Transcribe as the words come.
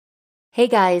Hey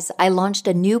guys, I launched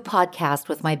a new podcast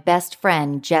with my best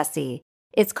friend, Jessie.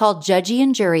 It's called Judgy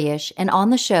and Juryish, and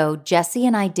on the show, Jessie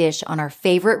and I dish on our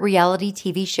favorite reality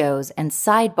TV shows and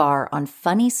sidebar on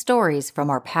funny stories from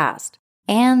our past.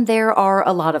 And there are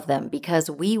a lot of them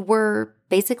because we were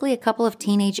basically a couple of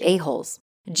teenage a-holes.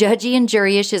 Judgy and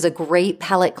Juryish is a great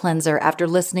palate cleanser after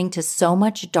listening to so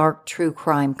much dark true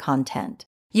crime content.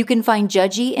 You can find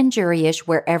Judgy and Juryish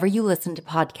wherever you listen to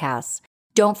podcasts.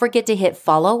 Don't forget to hit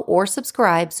follow or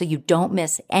subscribe so you don't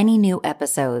miss any new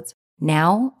episodes.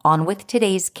 Now, on with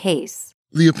today's case.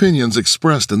 The opinions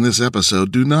expressed in this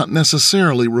episode do not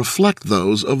necessarily reflect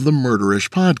those of the Murderish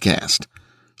podcast.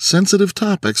 Sensitive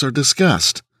topics are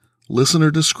discussed.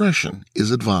 Listener discretion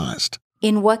is advised.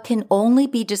 In what can only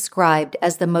be described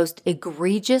as the most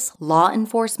egregious law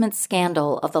enforcement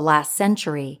scandal of the last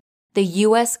century, the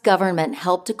U.S. government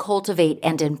helped to cultivate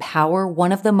and empower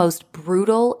one of the most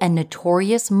brutal and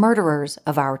notorious murderers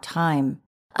of our time.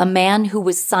 A man who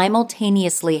was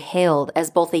simultaneously hailed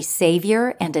as both a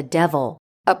savior and a devil,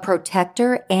 a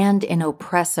protector and an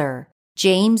oppressor.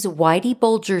 James Whitey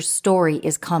Bulger's story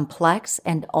is complex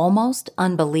and almost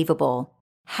unbelievable.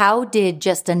 How did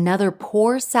just another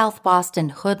poor South Boston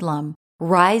hoodlum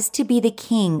rise to be the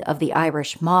king of the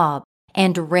Irish mob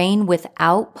and reign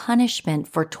without punishment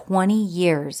for 20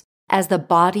 years as the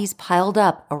bodies piled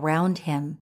up around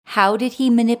him? How did he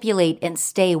manipulate and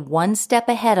stay one step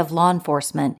ahead of law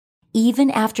enforcement,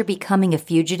 even after becoming a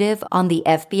fugitive on the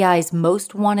FBI's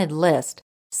most wanted list,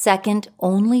 second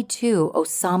only to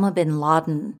Osama bin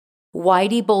Laden?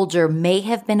 Whitey Bulger may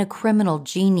have been a criminal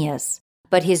genius,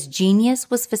 but his genius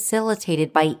was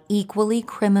facilitated by equally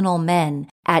criminal men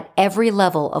at every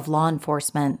level of law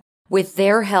enforcement. With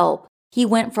their help, he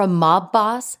went from mob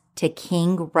boss to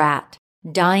king rat,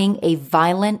 dying a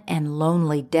violent and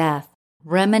lonely death,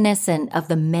 reminiscent of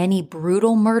the many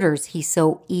brutal murders he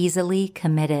so easily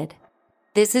committed.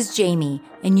 This is Jamie,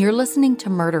 and you're listening to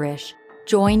Murderish.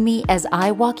 Join me as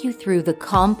I walk you through the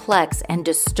complex and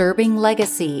disturbing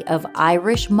legacy of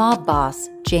Irish mob boss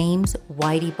James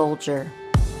Whitey Bulger.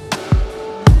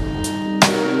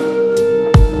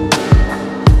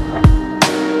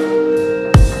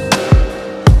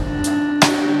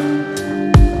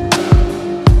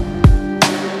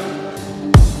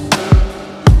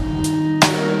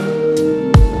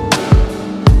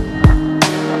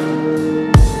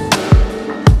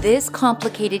 This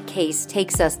complicated case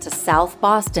takes us to South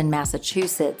Boston,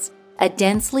 Massachusetts, a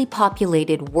densely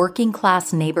populated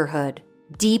working-class neighborhood.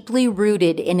 Deeply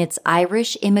rooted in its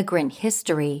Irish immigrant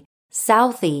history,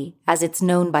 Southie, as it's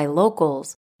known by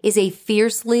locals, is a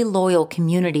fiercely loyal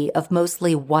community of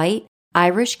mostly white,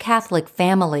 Irish Catholic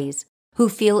families who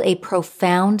feel a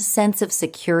profound sense of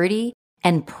security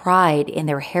and pride in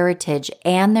their heritage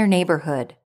and their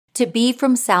neighborhood. To be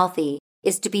from Southie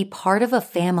is to be part of a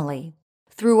family.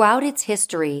 Throughout its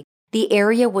history, the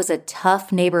area was a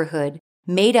tough neighborhood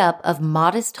made up of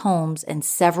modest homes and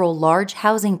several large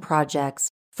housing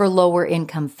projects for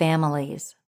lower-income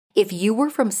families. If you were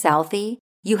from Southie,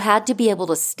 you had to be able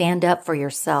to stand up for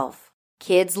yourself.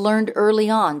 Kids learned early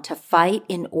on to fight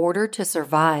in order to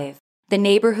survive. The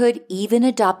neighborhood even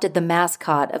adopted the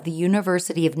mascot of the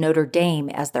University of Notre Dame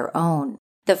as their own,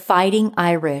 the Fighting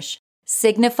Irish,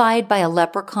 signified by a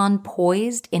leprechaun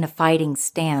poised in a fighting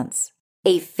stance.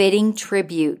 A fitting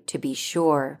tribute, to be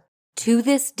sure. To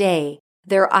this day,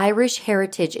 their Irish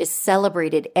heritage is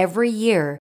celebrated every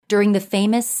year during the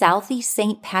famous Southie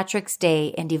St. Patrick's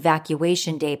Day and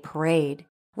Evacuation Day parade,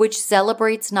 which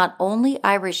celebrates not only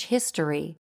Irish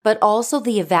history, but also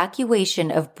the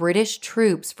evacuation of British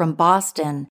troops from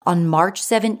Boston on March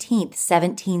 17,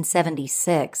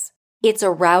 1776. It's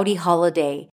a rowdy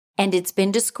holiday, and it's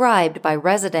been described by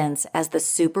residents as the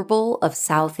Super Bowl of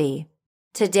Southie.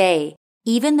 Today,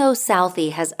 even though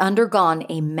Southie has undergone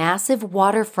a massive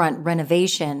waterfront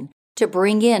renovation to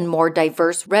bring in more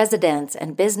diverse residents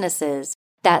and businesses,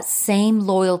 that same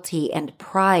loyalty and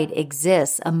pride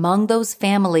exists among those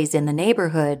families in the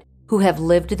neighborhood who have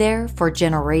lived there for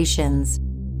generations.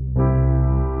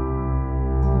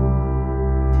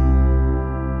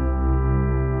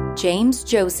 James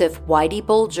Joseph Whitey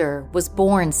Bulger was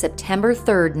born September 3,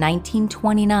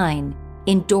 1929,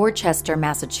 in Dorchester,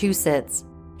 Massachusetts.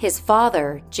 His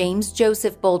father, James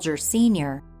Joseph Bulger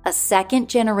Sr., a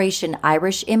second-generation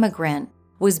Irish immigrant,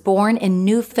 was born in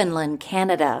Newfoundland,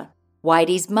 Canada.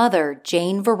 Whitey's mother,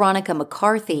 Jane Veronica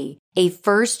McCarthy, a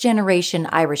first-generation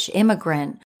Irish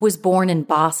immigrant, was born in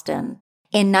Boston.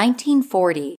 In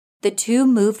 1940, the two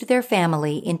moved their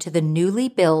family into the newly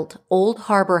built Old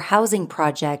Harbor housing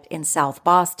project in South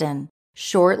Boston,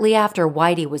 shortly after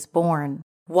Whitey was born.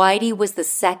 Whitey was the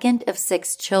second of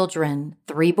 6 children,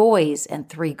 3 boys and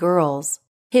 3 girls.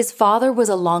 His father was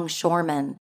a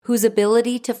longshoreman whose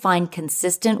ability to find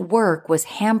consistent work was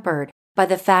hampered by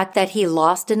the fact that he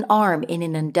lost an arm in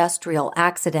an industrial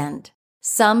accident.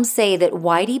 Some say that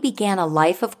Whitey began a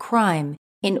life of crime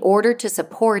in order to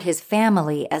support his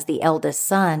family as the eldest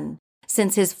son,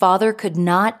 since his father could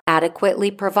not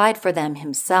adequately provide for them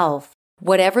himself.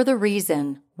 Whatever the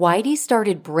reason, Whitey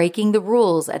started breaking the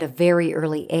rules at a very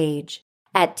early age.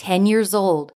 At 10 years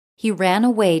old, he ran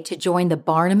away to join the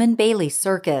Barnum and Bailey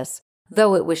circus,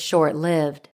 though it was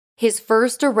short-lived. His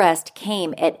first arrest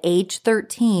came at age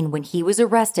 13 when he was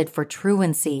arrested for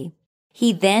truancy.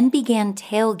 He then began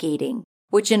tailgating,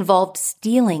 which involved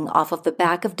stealing off of the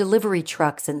back of delivery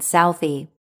trucks in Southie.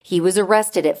 He was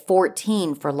arrested at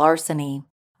 14 for larceny.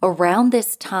 Around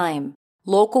this time,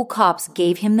 local cops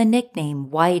gave him the nickname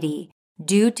Whitey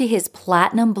due to his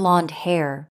platinum blonde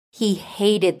hair. He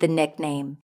hated the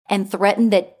nickname and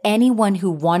threatened that anyone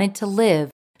who wanted to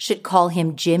live should call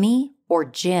him Jimmy or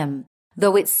Jim,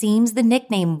 though it seems the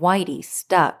nickname Whitey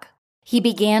stuck. He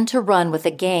began to run with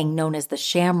a gang known as the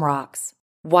Shamrocks.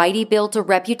 Whitey built a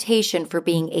reputation for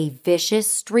being a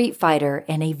vicious street fighter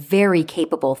and a very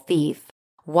capable thief.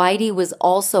 Whitey was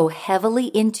also heavily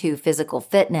into physical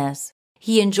fitness.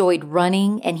 He enjoyed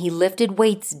running and he lifted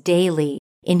weights daily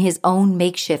in his own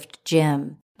makeshift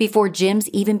gym, before gyms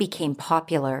even became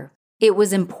popular. It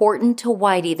was important to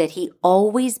Whitey that he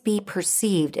always be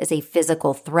perceived as a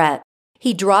physical threat.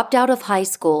 He dropped out of high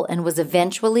school and was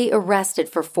eventually arrested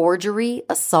for forgery,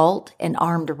 assault, and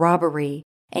armed robbery,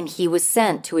 and he was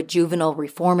sent to a juvenile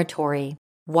reformatory.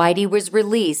 Whitey was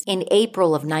released in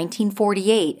April of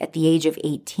 1948 at the age of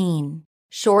 18.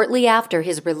 Shortly after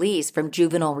his release from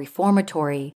juvenile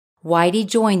reformatory, Whitey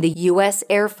joined the U.S.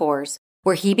 Air Force,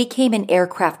 where he became an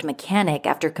aircraft mechanic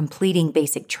after completing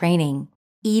basic training.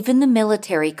 Even the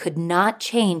military could not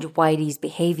change Whitey's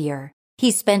behavior. He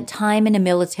spent time in a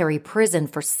military prison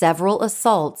for several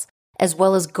assaults, as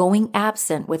well as going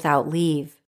absent without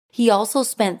leave. He also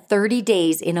spent 30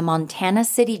 days in a Montana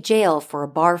City jail for a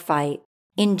bar fight.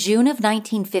 In June of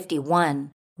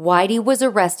 1951, Whitey was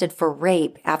arrested for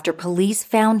rape after police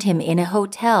found him in a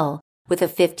hotel with a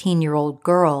 15-year-old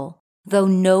girl, though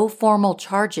no formal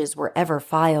charges were ever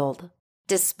filed.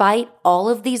 Despite all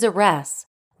of these arrests,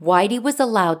 Whitey was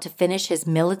allowed to finish his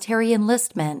military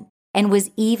enlistment and was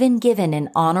even given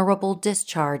an honorable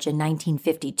discharge in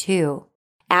 1952.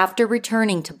 After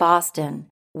returning to Boston,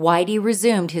 Whitey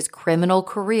resumed his criminal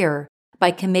career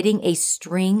by committing a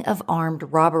string of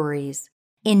armed robberies.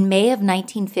 In May of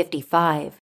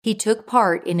 1955, he took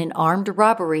part in an armed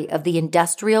robbery of the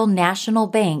Industrial National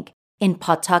Bank in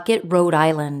Pawtucket, Rhode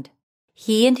Island.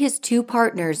 He and his 2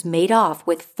 partners made off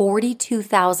with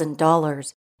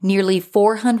 $42,000, nearly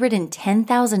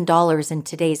 $410,000 in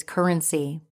today's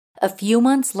currency. A few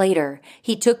months later,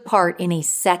 he took part in a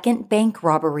second bank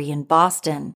robbery in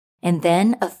Boston, and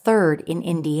then a third in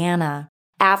Indiana.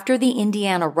 After the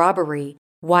Indiana robbery,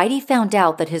 Whitey found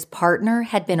out that his partner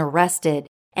had been arrested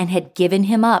and had given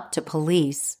him up to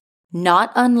police.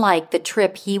 Not unlike the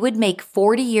trip he would make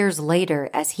 40 years later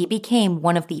as he became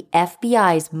one of the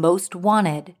FBI's most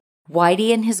wanted,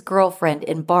 Whitey and his girlfriend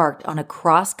embarked on a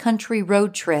cross-country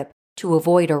road trip to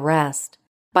avoid arrest.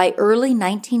 By early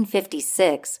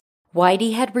 1956,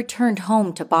 Whitey had returned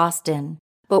home to Boston,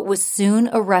 but was soon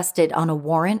arrested on a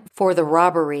warrant for the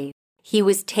robbery. He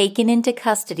was taken into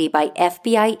custody by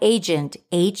FBI agent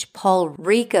H. Paul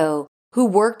Rico, who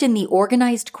worked in the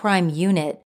organized crime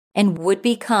unit and would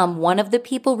become one of the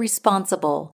people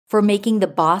responsible for making the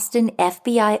Boston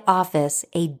FBI office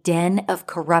a den of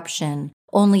corruption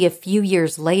only a few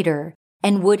years later,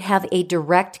 and would have a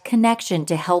direct connection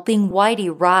to helping Whitey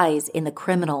rise in the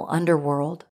criminal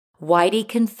underworld. Whitey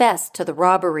confessed to the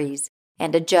robberies,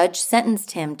 and a judge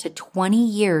sentenced him to 20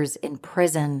 years in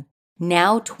prison.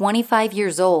 Now 25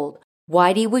 years old,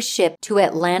 Whitey was shipped to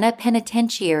Atlanta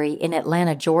Penitentiary in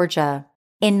Atlanta, Georgia.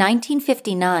 In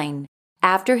 1959,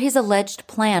 after his alleged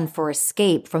plan for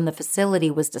escape from the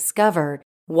facility was discovered,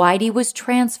 Whitey was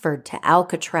transferred to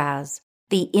Alcatraz,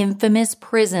 the infamous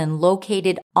prison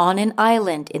located on an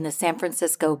island in the San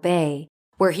Francisco Bay,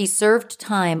 where he served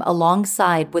time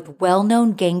alongside with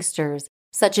well-known gangsters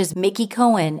such as Mickey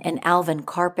Cohen and Alvin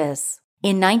Karpis.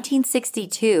 In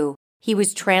 1962, he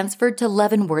was transferred to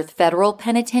Leavenworth Federal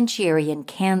Penitentiary in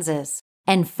Kansas,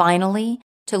 and finally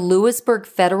to Lewisburg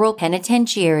Federal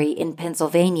Penitentiary in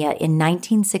Pennsylvania in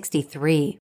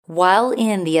 1963. While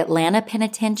in the Atlanta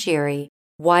Penitentiary,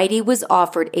 Whitey was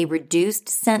offered a reduced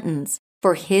sentence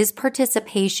for his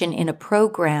participation in a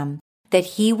program that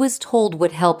he was told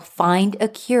would help find a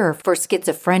cure for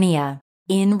schizophrenia.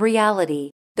 In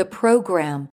reality, the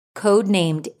program,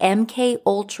 codenamed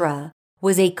MK-Ultra,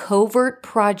 was a covert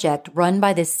project run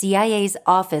by the CIA's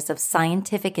Office of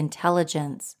Scientific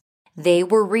Intelligence. They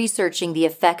were researching the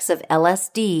effects of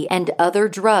LSD and other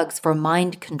drugs for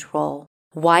mind control.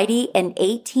 Whitey and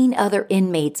 18 other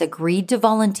inmates agreed to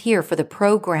volunteer for the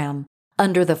program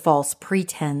under the false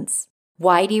pretense.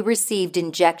 Whitey received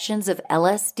injections of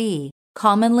LSD,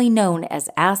 commonly known as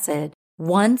acid,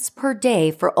 once per day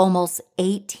for almost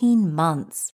 18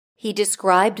 months. He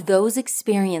described those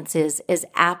experiences as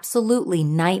absolutely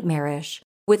nightmarish,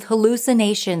 with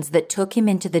hallucinations that took him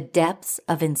into the depths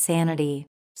of insanity.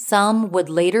 Some would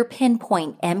later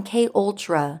pinpoint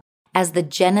MK-Ultra as the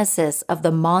genesis of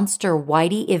the monster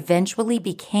Whitey eventually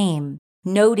became,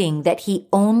 noting that he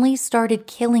only started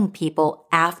killing people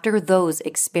after those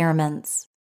experiments.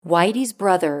 Whitey's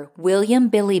brother, William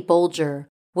Billy Bulger,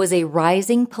 was a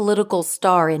rising political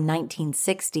star in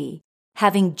 1960,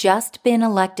 having just been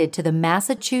elected to the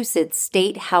Massachusetts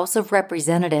State House of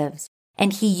Representatives,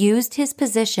 and he used his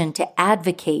position to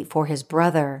advocate for his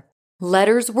brother.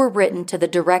 Letters were written to the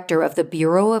director of the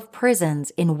Bureau of Prisons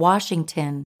in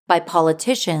Washington by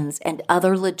politicians and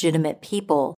other legitimate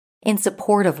people in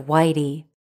support of Whitey.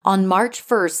 On March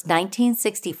 1,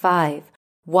 1965,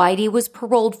 Whitey was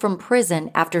paroled from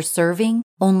prison after serving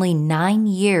only 9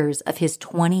 years of his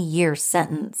 20-year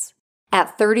sentence.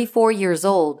 At 34 years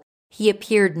old, he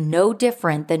appeared no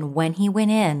different than when he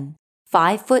went in,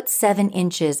 5 foot 7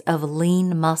 inches of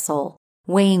lean muscle,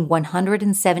 weighing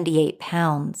 178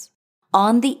 pounds.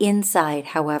 On the inside,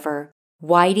 however,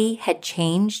 Whitey had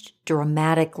changed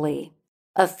dramatically.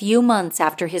 A few months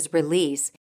after his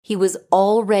release, he was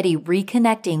already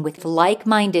reconnecting with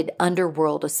like-minded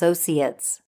underworld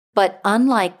associates. But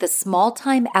unlike the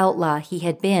small-time outlaw he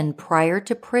had been prior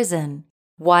to prison,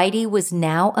 Whitey was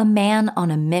now a man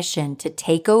on a mission to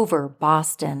take over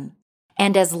Boston.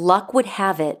 And as luck would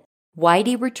have it,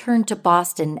 Whitey returned to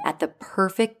Boston at the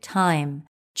perfect time,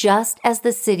 just as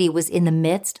the city was in the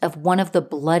midst of one of the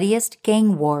bloodiest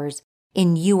gang wars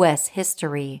in U.S.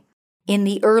 history. In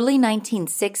the early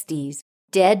 1960s,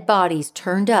 dead bodies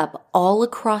turned up all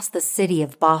across the city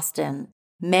of Boston.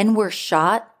 Men were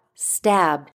shot,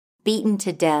 stabbed, beaten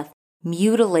to death,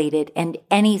 mutilated, and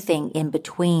anything in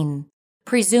between.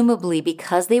 Presumably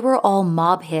because they were all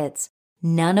mob hits,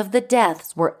 none of the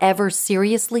deaths were ever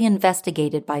seriously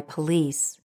investigated by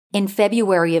police. In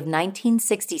February of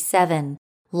 1967,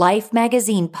 Life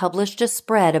magazine published a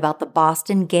spread about the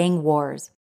Boston gang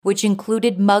wars, which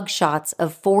included mugshots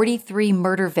of 43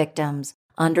 murder victims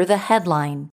under the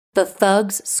headline, "The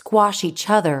Thugs Squash Each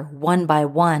Other One by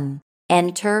One.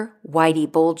 Enter Whitey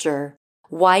Bulger."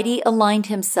 Whitey aligned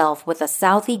himself with a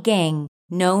Southie gang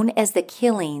known as the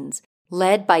Killings,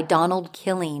 led by Donald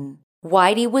Killeen.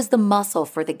 Whitey was the muscle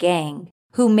for the gang,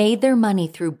 who made their money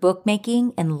through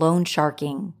bookmaking and loan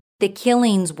sharking. The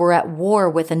Killings were at war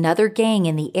with another gang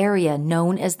in the area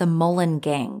known as the Mullen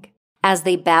Gang. As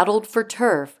they battled for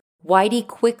turf, Whitey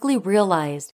quickly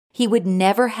realized he would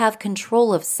never have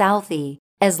control of Southie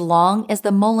as long as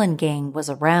the Mullen Gang was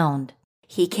around.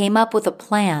 He came up with a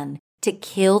plan to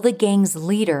kill the gang's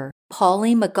leader,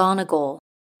 Paulie McGonigal.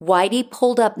 Whitey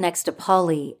pulled up next to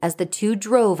Paulie as the two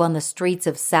drove on the streets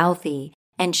of Southie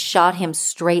and shot him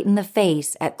straight in the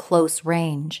face at close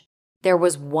range. There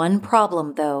was one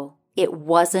problem, though. It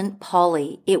wasn't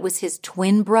Paulie. It was his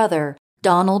twin brother,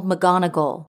 Donald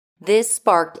McGonigal. This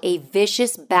sparked a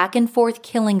vicious back-and-forth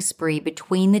killing spree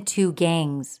between the two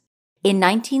gangs. In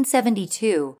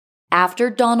 1972,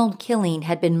 after Donald Killeen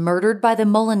had been murdered by the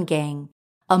Mullen Gang,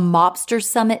 a mobster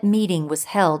summit meeting was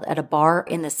held at a bar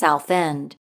in the South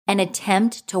End, an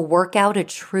attempt to work out a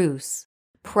truce.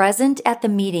 Present at the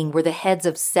meeting were the heads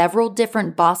of several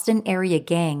different Boston area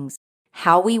gangs: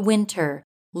 Howie Winter,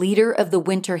 leader of the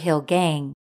Winter Hill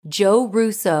Gang; Joe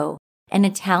Russo, an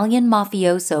Italian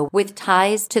mafioso with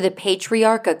ties to the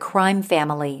Patriarca crime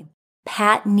family;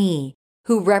 Pat Nee,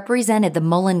 who represented the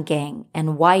Mullen Gang;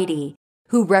 and Whitey,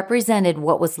 who represented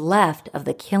what was left of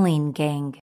the Killeen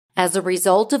Gang. As a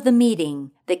result of the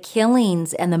meeting, the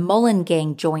Killeens and the Mullen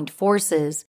Gang joined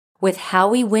forces, with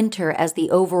Howie Winter as the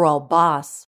overall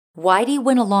boss. Whitey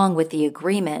went along with the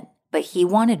agreement, but he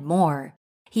wanted more.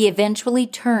 He eventually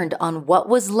turned on what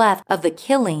was left of the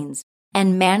Killeens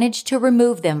and managed to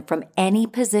remove them from any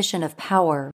position of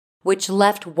power, which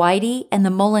left Whitey and the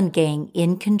Mullen Gang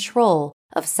in control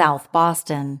of South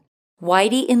Boston.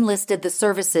 Whitey enlisted the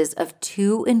services of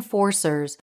two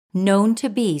enforcers known to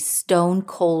be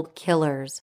stone-cold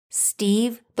killers.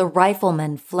 Steve, the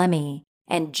rifleman Flemmy,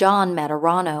 and John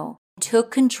Materano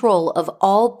took control of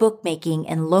all bookmaking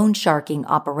and loan sharking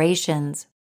operations.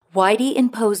 Whitey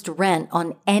imposed rent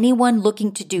on anyone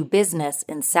looking to do business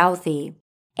in Southie.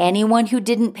 Anyone who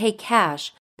didn't pay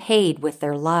cash paid with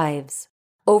their lives.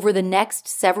 Over the next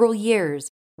several years,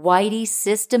 Whitey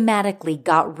systematically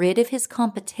got rid of his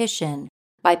competition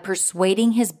by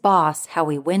persuading his boss,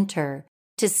 Howie Winter,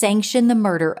 to sanction the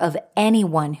murder of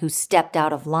anyone who stepped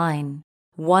out of line.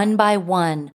 One by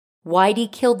one,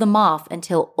 Whitey killed them off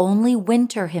until only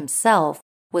Winter himself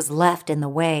was left in the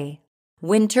way.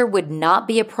 Winter would not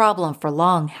be a problem for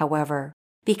long, however,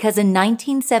 because in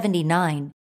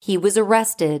 1979, he was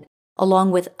arrested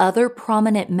along with other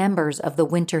prominent members of the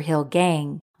Winter Hill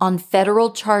Gang on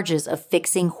federal charges of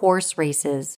fixing horse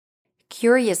races.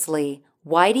 Curiously,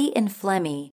 Whitey and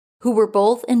Flemmy, who were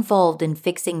both involved in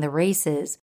fixing the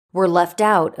races, were left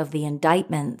out of the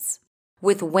indictments.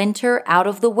 With Winter out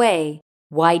of the way,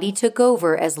 Whitey took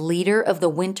over as leader of the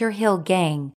Winter Hill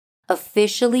Gang,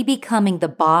 officially becoming the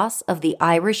boss of the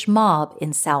Irish mob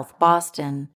in South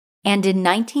Boston. And in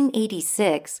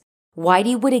 1986,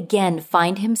 Whitey would again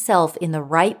find himself in the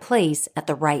right place at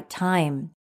the right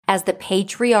time, as the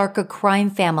patriarch of crime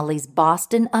family's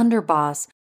Boston underboss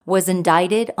was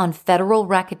indicted on federal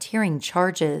racketeering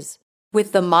charges.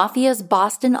 With the mafia's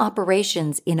Boston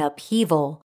operations in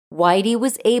upheaval, Whitey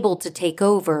was able to take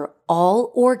over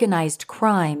all organized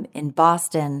crime in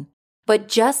Boston. But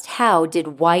just how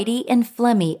did Whitey and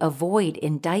Flemmy avoid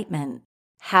indictment?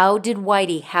 How did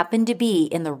Whitey happen to be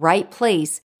in the right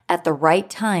place at the right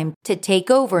time to take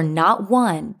over not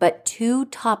one but two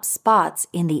top spots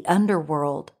in the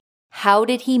underworld? How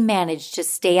did he manage to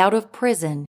stay out of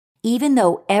prison even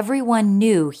though everyone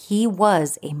knew he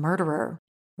was a murderer?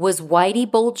 Was Whitey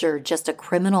Bulger just a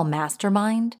criminal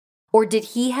mastermind? Or did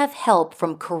he have help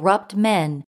from corrupt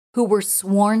men who were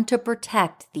sworn to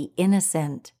protect the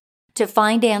innocent? To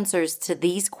find answers to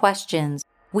these questions,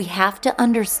 we have to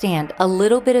understand a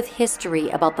little bit of history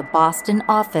about the Boston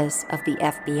office of the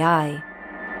FBI.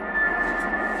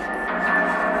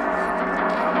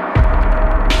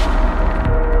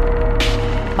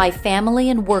 My family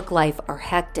and work life are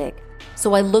hectic,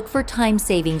 so I look for time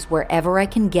savings wherever I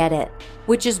can get it,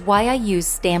 which is why I use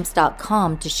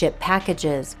Stamps.com to ship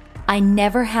packages. I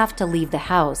never have to leave the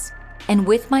house, and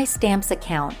with my Stamps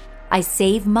account, I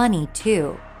save money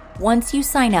too. Once you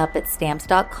sign up at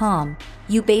Stamps.com,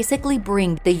 you basically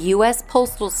bring the U.S.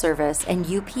 Postal Service and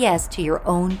UPS to your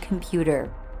own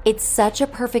computer. It's such a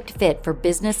perfect fit for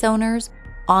business owners,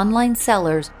 online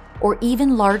sellers, or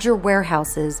even larger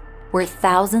warehouses where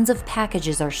thousands of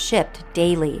packages are shipped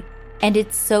daily. And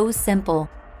it's so simple.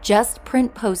 Just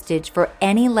print postage for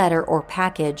any letter or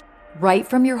package right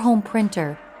from your home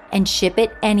printer and ship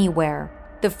it anywhere.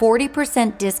 The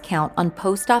 40% discount on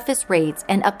post office rates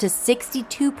and up to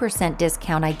 62%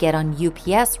 discount I get on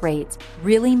UPS rates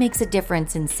really makes a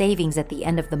difference in savings at the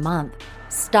end of the month.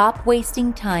 Stop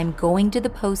wasting time going to the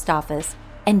post office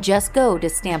and just go to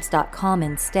Stamps.com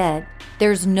instead.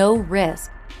 There's no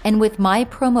risk. And with my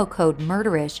promo code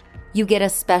MURDERISH, you get a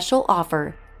special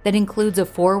offer that includes a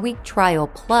 4-week trial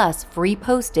plus free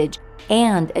postage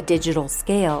and a digital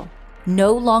scale.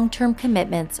 No long-term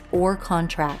commitments or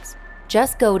contracts.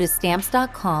 Just go to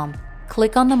Stamps.com,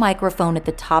 click on the microphone at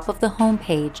the top of the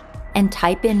homepage, and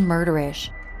type in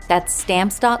Murderish. That's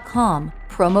Stamps.com,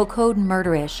 promo code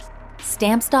Murderish.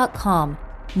 Stamps.com.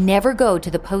 Never go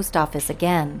to the post office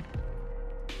again.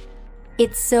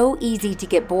 It's so easy to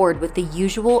get bored with the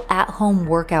usual at-home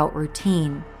workout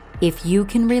routine. If you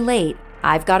can relate,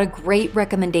 I've got a great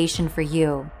recommendation for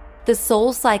you. The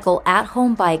SoulCycle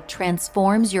at-home bike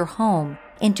transforms your home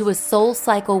into a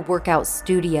SoulCycle workout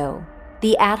studio.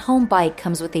 The at-home bike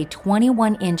comes with a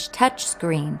 21-inch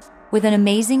touchscreen with an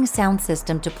amazing sound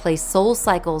system to play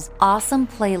SoulCycle's awesome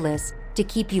playlist to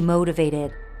keep you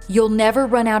motivated. You'll never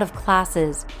run out of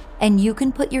classes, and you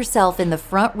can put yourself in the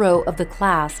front row of the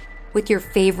class with your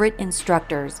favorite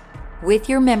instructors. With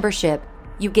your membership,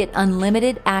 you get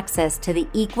unlimited access to the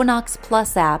Equinox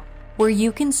Plus app where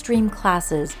you can stream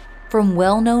classes from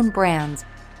well-known brands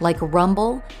like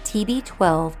Rumble,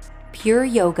 TB12, Pure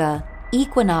Yoga,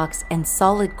 Equinox, and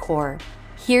Solid Core.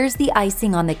 Here's the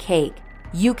icing on the cake.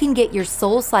 You can get your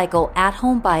SoulCycle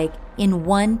at-home bike in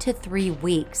 1 to 3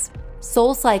 weeks.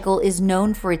 SoulCycle is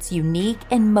known for its unique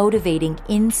and motivating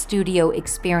in-studio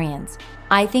experience.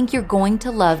 I think you're going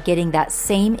to love getting that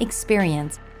same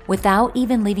experience without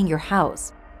even leaving your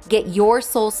house. Get your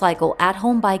SoulCycle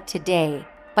at-home bike today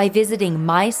by visiting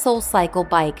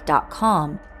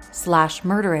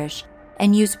mysoulcyclebike.com/murderish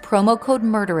and use promo code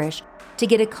MURDERISH to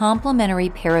get a complimentary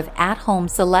pair of at-home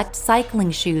select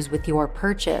cycling shoes with your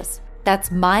purchase. That's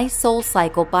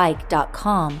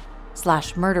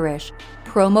mysoulcyclebike.com/murderish,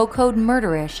 promo code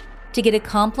MURDERISH to get a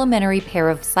complimentary pair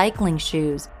of cycling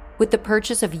shoes with the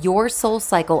purchase of your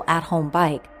SoulCycle at-home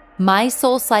bike.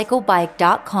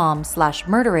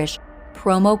 mysoulcyclebike.com/murderish,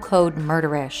 promo code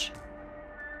murderish.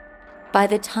 By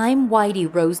the time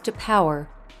Whitey rose to power,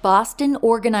 Boston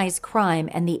organized crime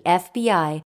and the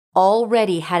FBI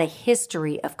already had a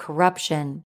history of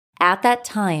corruption. At that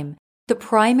time, the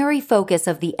primary focus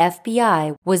of the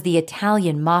FBI was the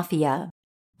Italian mafia.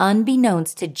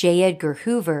 Unbeknownst to J. Edgar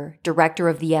Hoover, director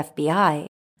of the FBI,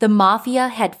 the mafia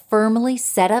had firmly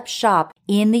set up shop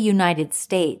in the United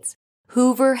States.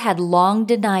 Hoover had long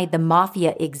denied the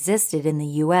mafia existed in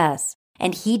the U.S.,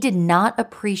 and he did not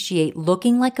appreciate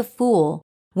looking like a fool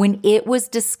when it was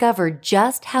discovered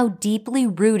just how deeply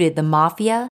rooted the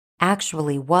mafia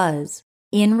actually was.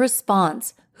 In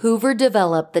response, Hoover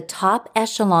developed the Top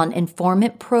Echelon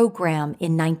Informant Program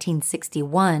in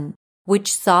 1961,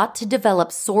 which sought to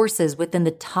develop sources within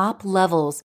the top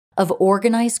levels of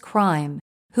organized crime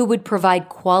who would provide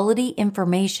quality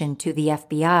information to the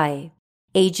FBI.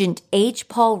 Agent H.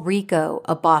 Paul Rico,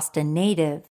 a Boston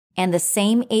native, and the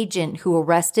same agent who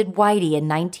arrested Whitey in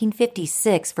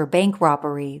 1956 for bank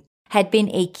robbery, had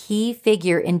been a key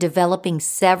figure in developing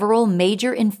several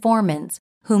major informants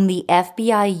whom the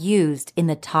FBI used in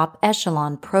the Top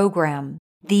Echelon program.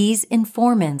 These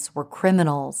informants were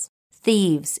criminals,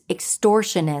 thieves,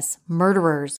 extortionists,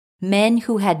 murderers, men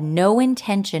who had no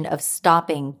intention of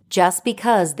stopping just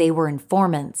because they were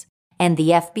informants, and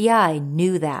the FBI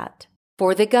knew that.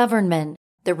 For the government,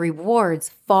 the rewards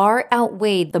far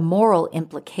outweighed the moral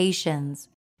implications.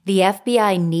 The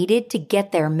FBI needed to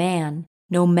get their man,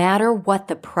 no matter what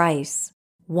the price.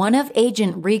 One of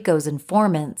Agent Rico's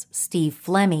informants, Steve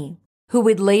Flemmi, who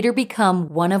would later become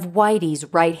one of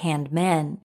Whitey's right-hand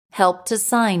men, helped to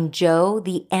sign Joe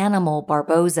the Animal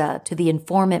Barboza to the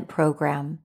informant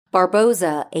program.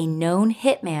 Barboza, a known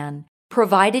hitman,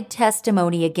 provided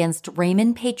testimony against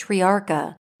Raymond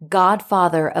Patriarca,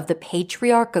 godfather of the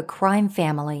Patriarca crime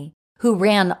family, who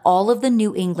ran all of the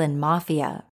New England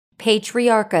mafia.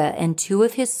 Patriarca and two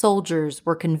of his soldiers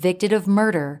were convicted of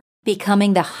murder,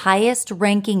 becoming the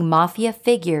highest-ranking mafia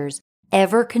figures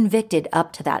ever convicted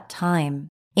up to that time.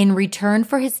 In return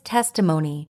for his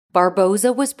testimony,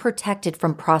 Barboza was protected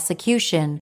from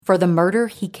prosecution for the murder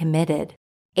he committed.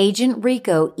 Agent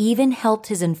Rico even helped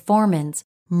his informants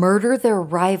murder their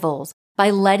rivals by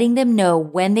letting them know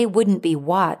when they wouldn't be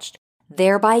watched,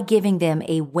 thereby giving them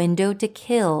a window to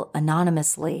kill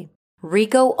anonymously.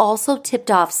 Rico also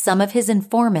tipped off some of his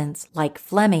informants, like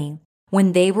Flemmi,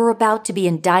 when they were about to be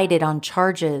indicted on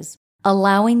charges,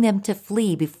 allowing them to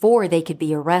flee before they could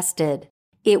be arrested.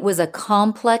 It was a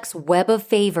complex web of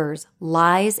favors,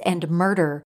 lies, and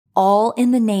murder, all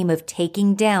in the name of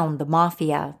taking down the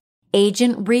mafia.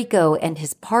 Agent Rico and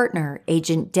his partner,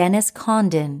 Agent Dennis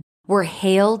Condon, were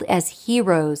hailed as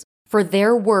heroes for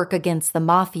their work against the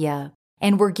mafia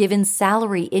and were given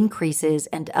salary increases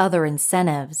and other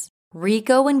incentives.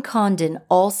 Rico and Condon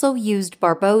also used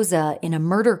Barboza in a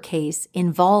murder case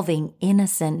involving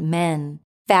innocent men,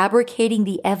 fabricating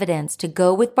the evidence to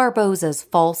go with Barboza's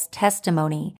false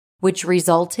testimony, which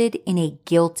resulted in a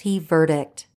guilty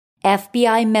verdict.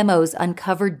 FBI memos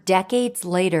uncovered decades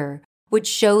later would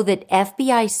show that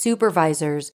FBI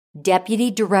supervisors,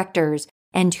 deputy directors,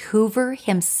 and Hoover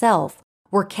himself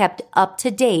were kept up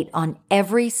to date on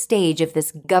every stage of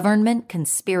this government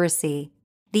conspiracy.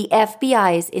 The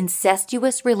FBI's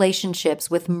incestuous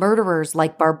relationships with murderers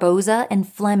like Barboza and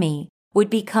Flemmi would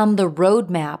become the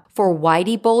roadmap for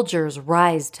Whitey Bulger's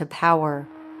rise to power.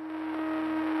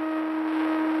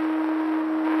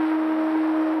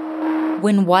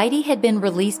 When Whitey had been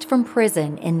released from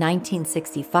prison in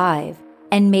 1965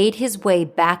 and made his way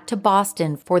back to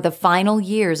Boston for the final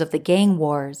years of the gang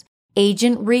wars,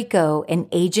 Agent Rico and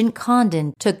Agent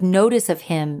Condon took notice of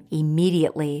him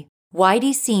immediately.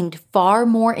 Whitey seemed far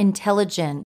more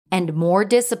intelligent and more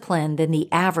disciplined than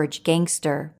the average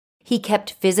gangster. He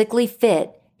kept physically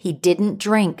fit, he didn't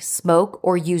drink, smoke,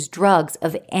 or use drugs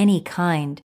of any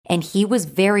kind, and he was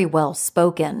very well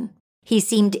spoken. He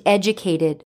seemed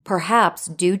educated, perhaps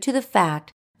due to the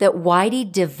fact that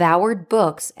Whitey devoured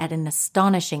books at an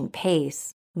astonishing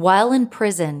pace. While in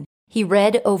prison, he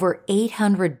read over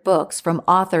 800 books from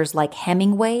authors like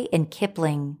Hemingway and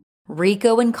Kipling.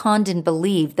 Rico and Condon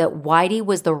believed that Whitey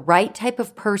was the right type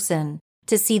of person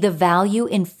to see the value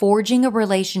in forging a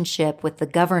relationship with the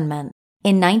government.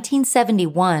 In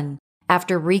 1971,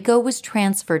 after Rico was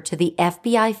transferred to the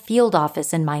FBI field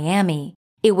office in Miami,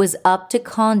 it was up to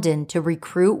Condon to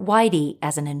recruit Whitey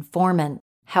as an informant.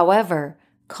 However,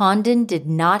 Condon did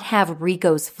not have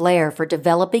Rico's flair for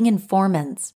developing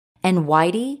informants, and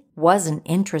Whitey wasn't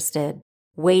interested.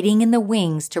 Waiting in the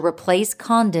wings to replace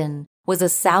Condon was a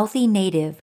Southie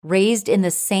native raised in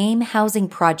the same housing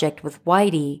project with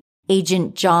Whitey,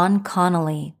 Agent John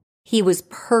Connolly. He was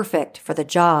perfect for the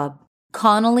job.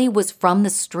 Connolly was from the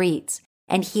streets,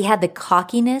 and he had the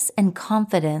cockiness and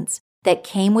confidence that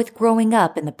came with growing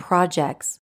up in the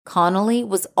projects. Connolly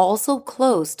was also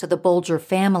close to the Bulger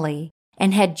family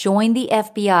and had joined the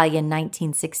FBI in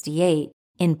 1968,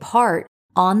 in part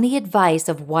on the advice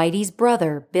of Whitey's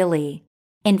brother, Billy.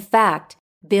 In fact,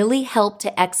 Billy helped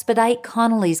to expedite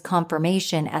Connolly's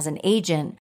confirmation as an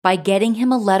agent by getting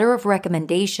him a letter of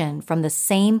recommendation from the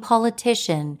same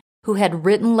politician who had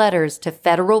written letters to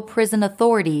federal prison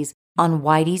authorities on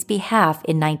Whitey's behalf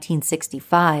in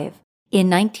 1965. In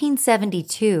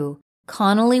 1972,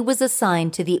 Connolly was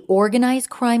assigned to the Organized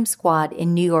Crime Squad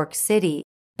in New York City,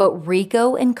 but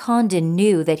Rico and Condon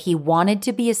knew that he wanted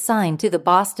to be assigned to the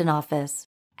Boston office.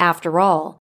 After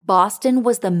all, Boston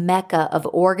was the mecca of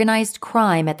organized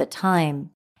crime at the time,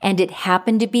 and it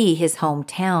happened to be his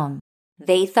hometown.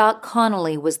 They thought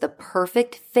Connolly was the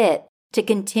perfect fit to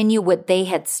continue what they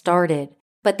had started,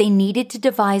 but they needed to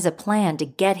devise a plan to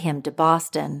get him to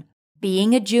Boston.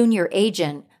 Being a junior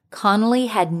agent, Connolly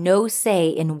had no say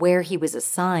in where he was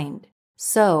assigned.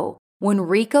 So, when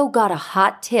Rico got a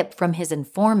hot tip from his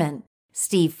informant,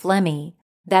 Steve Flemmi,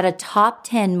 that a top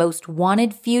 10 most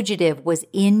wanted fugitive was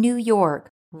in New York,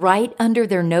 right under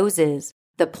their noses,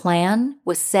 the plan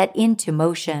was set into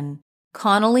motion.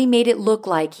 Connolly made it look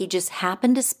like he just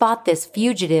happened to spot this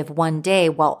fugitive one day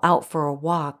while out for a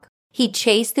walk. He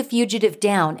chased the fugitive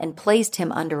down and placed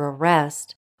him under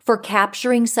arrest. For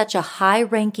capturing such a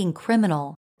high-ranking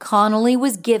criminal, Connolly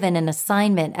was given an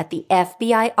assignment at the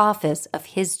FBI office of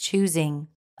his choosing.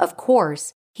 Of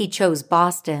course, he chose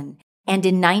Boston, and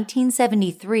in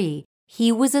 1973,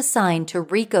 he was assigned to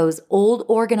Rico's old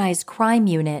organized crime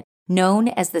unit known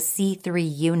as the C3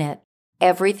 unit.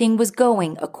 Everything was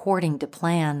going according to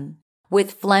plan.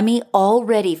 With Flemmi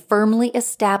already firmly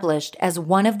established as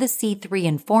one of the C3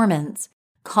 informants,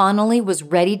 Connolly was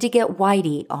ready to get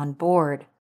Whitey on board.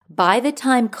 By the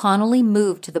time Connolly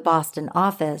moved to the Boston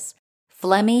office,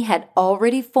 Flemmi had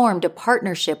already formed a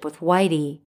partnership with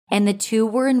Whitey, and the two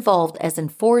were involved as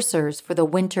enforcers for the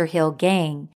Winter Hill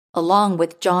Gang, along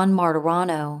with John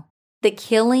Martirano. The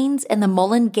Killings and the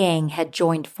Mullen Gang had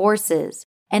joined forces,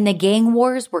 and the gang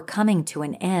wars were coming to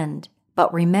an end.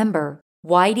 But remember,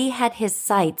 Whitey had his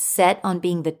sights set on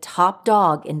being the top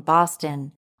dog in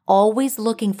Boston, always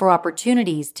looking for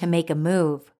opportunities to make a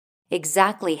move.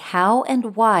 Exactly how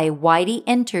and why Whitey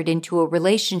entered into a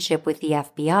relationship with the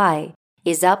FBI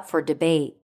is up for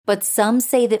debate, but some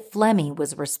say that Flemmi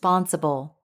was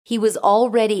responsible. He was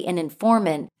already an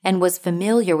informant and was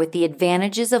familiar with the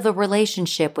advantages of a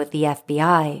relationship with the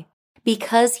FBI.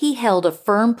 Because he held a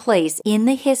firm place in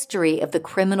the history of the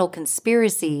criminal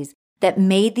conspiracies that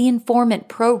made the informant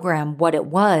program what it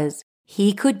was,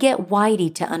 he could get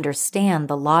Whitey to understand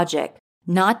the logic.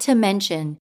 Not to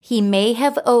mention, he may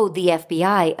have owed the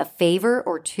FBI a favor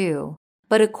or two,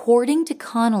 but according to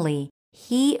Connolly,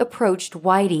 he approached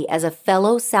Whitey as a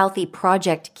fellow Southie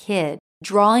Project kid,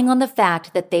 drawing on the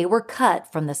fact that they were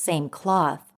cut from the same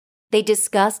cloth. They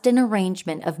discussed an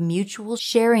arrangement of mutual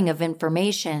sharing of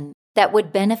information that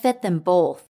would benefit them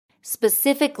both.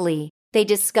 Specifically, they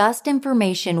discussed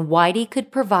information Whitey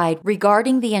could provide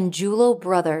regarding the Angiulo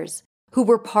brothers, who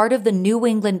were part of the New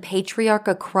England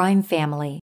Patriarcha crime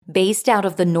family, based out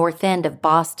of the North End of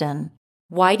Boston.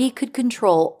 Whitey could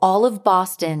control all of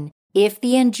Boston if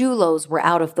the Angiulos were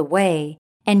out of the way,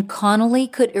 and Connolly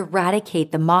could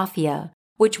eradicate the mafia,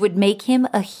 which would make him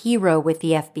a hero with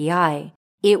the FBI.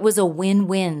 It was a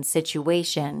win-win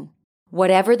situation.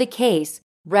 Whatever the case,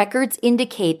 records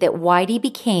indicate that Whitey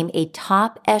became a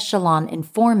top echelon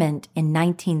informant in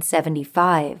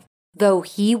 1975, though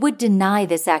he would deny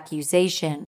this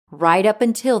accusation right up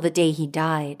until the day he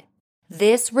died.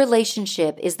 This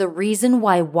relationship is the reason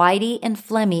why Whitey and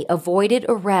Flemmi avoided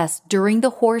arrest during the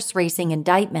horse racing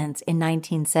indictments in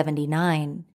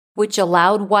 1979, which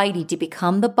allowed Whitey to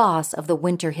become the boss of the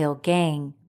Winter Hill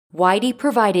Gang. Whitey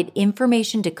provided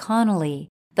information to Connolly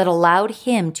that allowed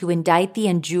him to indict the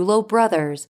Angiulo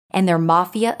brothers and their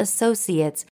mafia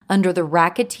associates under the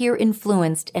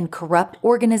racketeer-influenced and corrupt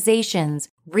organizations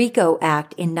RICO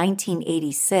Act in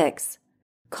 1986.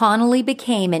 Connolly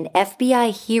became an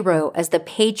FBI hero as the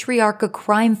Patriarcha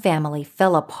crime family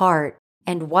fell apart,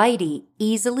 and Whitey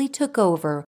easily took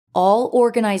over all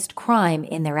organized crime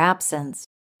in their absence.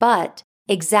 But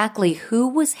exactly who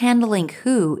was handling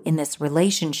who in this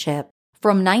relationship?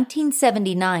 From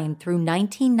 1979 through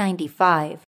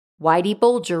 1995, Whitey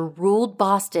Bulger ruled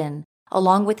Boston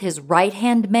along with his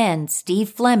right-hand men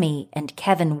Steve Flemmi and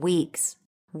Kevin Weeks.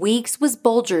 Weeks was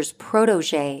Bulger's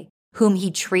protege, whom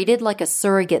he treated like a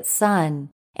surrogate son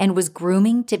and was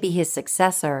grooming to be his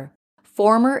successor.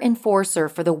 Former enforcer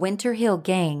for the Winter Hill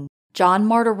Gang, John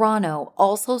Martirano,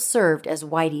 also served as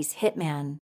Whitey's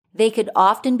hitman. They could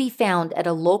often be found at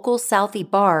a local Southie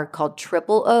bar called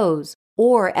Triple O's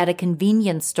or at a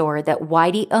convenience store that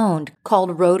Whitey owned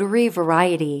called Rotary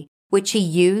Variety, which he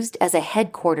used as a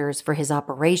headquarters for his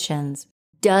operations.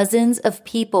 Dozens of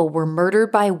people were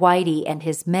murdered by Whitey and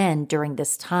his men during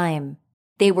this time.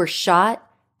 They were shot,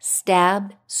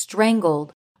 stabbed,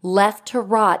 strangled, left to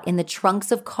rot in the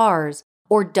trunks of cars,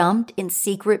 or dumped in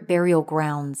secret burial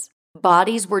grounds.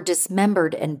 Bodies were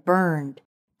dismembered and burned,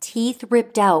 teeth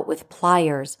ripped out with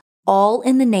pliers, all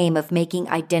in the name of making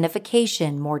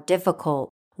identification more difficult.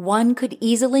 One could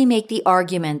easily make the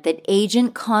argument that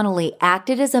Agent Connolly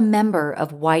acted as a member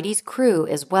of Whitey's crew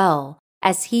as well,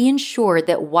 as he ensured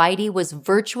that Whitey was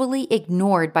virtually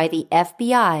ignored by the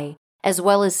FBI as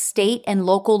well as state and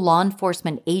local law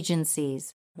enforcement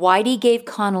agencies. Whitey gave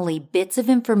Connolly bits of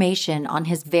information on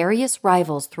his various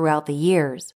rivals throughout the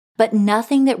years, but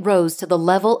nothing that rose to the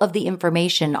level of the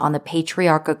information on the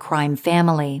Patriarcha crime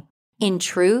family. In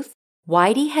truth,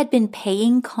 Whitey had been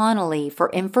paying Connolly for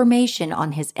information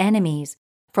on his enemies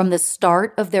from the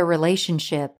start of their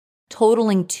relationship,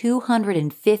 totaling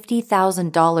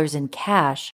 $250,000 in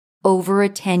cash over a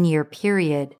 10-year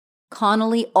period.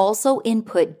 Connolly also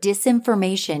input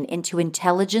disinformation into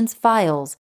intelligence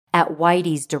files at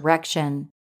Whitey's direction,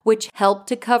 which helped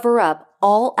to cover up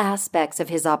all aspects of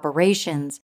his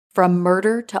operations, from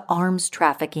murder to arms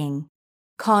trafficking.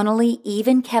 Connolly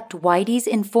even kept Whitey's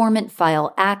informant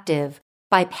file active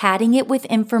by padding it with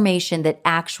information that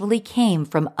actually came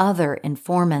from other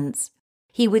informants.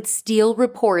 He would steal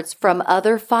reports from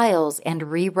other files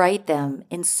and rewrite them,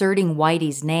 inserting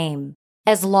Whitey's name.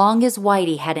 As long as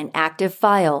Whitey had an active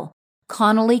file,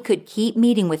 Connolly could keep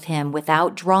meeting with him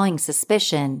without drawing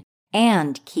suspicion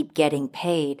and keep getting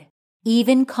paid.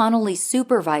 Even Connolly's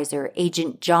supervisor,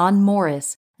 Agent John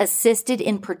Morris, assisted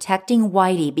in protecting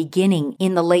Whitey beginning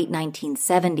in the late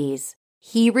 1970s.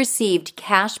 He received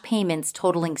cash payments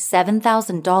totaling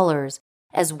 $7,000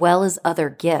 as well as other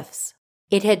gifts.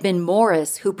 It had been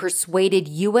Morris who persuaded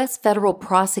U.S. federal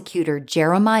prosecutor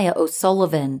Jeremiah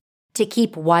O'Sullivan to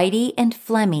keep Whitey and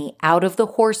Flemmi out of the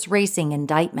horse racing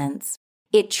indictments.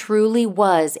 It truly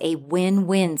was a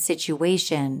win-win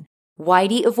situation.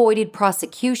 Whitey avoided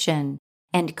prosecution,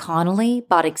 and Connolly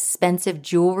bought expensive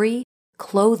jewelry,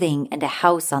 clothing, and a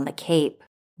house on the Cape.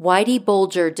 Whitey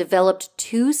Bulger developed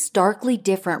two starkly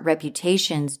different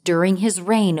reputations during his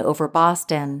reign over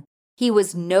Boston. He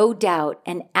was no doubt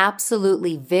an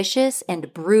absolutely vicious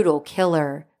and brutal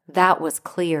killer. That was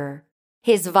clear.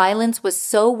 His violence was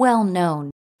so well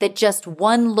known that just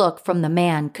one look from the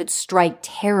man could strike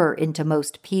terror into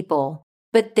most people.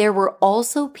 But there were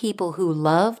also people who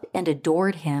loved and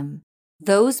adored him.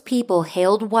 Those people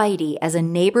hailed Whitey as a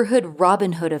neighborhood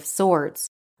Robin Hood of sorts,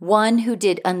 one who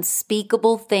did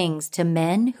unspeakable things to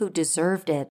men who deserved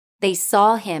it. They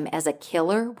saw him as a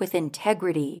killer with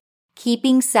integrity,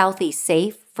 keeping Southie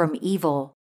safe from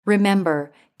evil.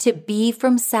 Remember, to be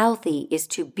from Southie is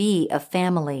to be a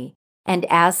family, and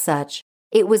as such,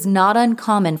 it was not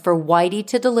uncommon for Whitey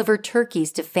to deliver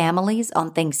turkeys to families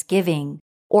on Thanksgiving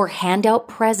or hand out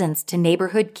presents to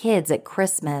neighborhood kids at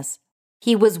Christmas.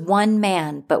 He was one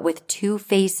man, but with two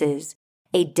faces,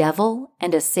 a devil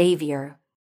and a savior.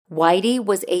 Whitey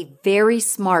was a very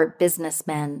smart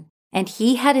businessman, and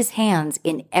he had his hands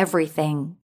in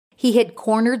everything. He had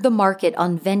cornered the market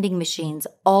on vending machines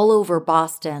all over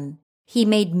Boston. He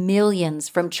made millions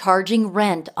from charging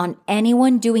rent on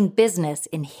anyone doing business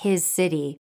in his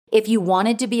city. If you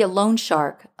wanted to be a loan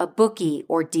shark, a bookie,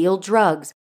 or deal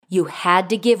drugs, you had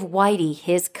to give Whitey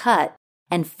his cut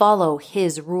and follow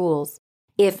his rules.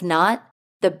 If not,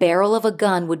 the barrel of a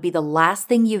gun would be the last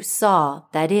thing you saw,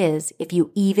 that is, if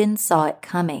you even saw it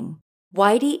coming.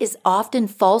 Whitey is often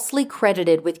falsely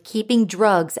credited with keeping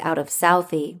drugs out of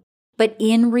Southie, but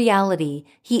in reality,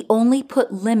 he only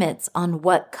put limits on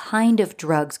what kind of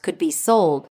drugs could be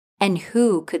sold and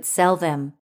who could sell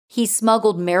them. He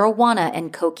smuggled marijuana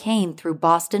and cocaine through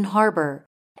Boston Harbor,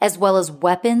 as well as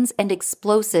weapons and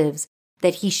explosives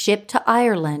that he shipped to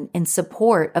Ireland in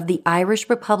support of the Irish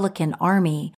Republican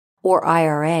Army, or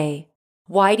IRA.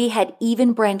 Whitey had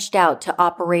even branched out to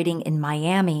operating in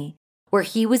Miami, where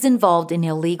he was involved in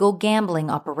illegal gambling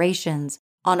operations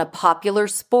on a popular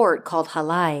sport called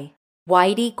halai.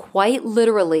 Whitey quite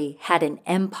literally had an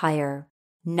empire.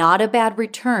 Not a bad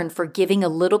return for giving a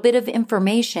little bit of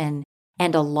information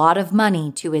and a lot of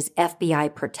money to his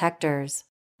FBI protectors.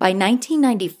 By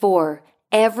 1994,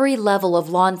 every level of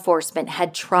law enforcement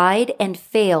had tried and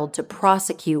failed to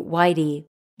prosecute Whitey.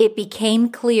 It became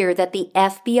clear that the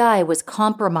FBI was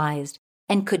compromised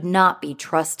and could not be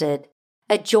trusted.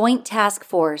 A joint task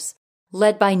force,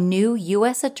 led by new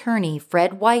U.S. Attorney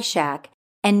Fred Weishak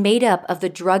and made up of the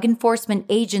Drug Enforcement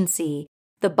Agency,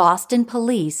 the Boston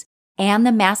Police, and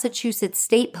the Massachusetts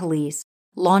State Police,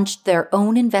 launched their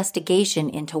own investigation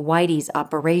into Whitey's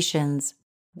operations.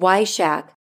 Weishak,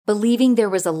 believing there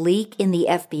was a leak in the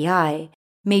FBI,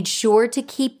 made sure to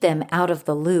keep them out of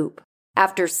the loop.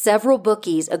 After several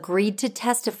bookies agreed to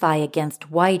testify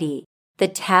against Whitey, the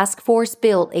task force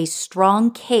built a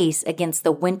strong case against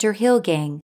the Winter Hill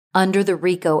Gang under the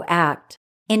RICO Act.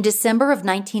 In December of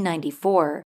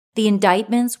 1994, the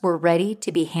indictments were ready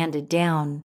to be handed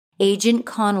down. Agent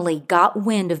Connolly got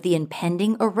wind of the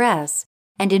impending arrests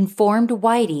and informed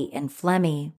Whitey and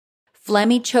Flemmy.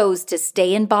 Flemmy chose to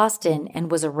stay in Boston and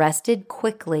was arrested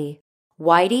quickly.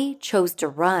 Whitey chose to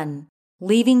run,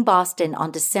 leaving Boston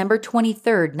on December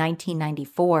 23,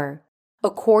 1994.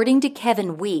 According to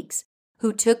Kevin Weeks,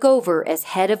 who took over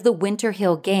as head of the Winter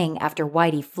Hill Gang after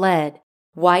Whitey fled,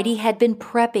 Whitey had been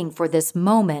prepping for this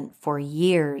moment for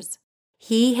years.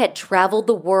 He had traveled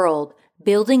the world,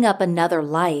 building up another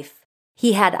life.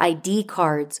 He had ID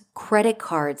cards, credit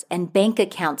cards, and bank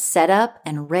accounts set up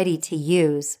and ready to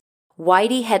use.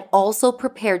 Whitey had also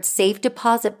prepared safe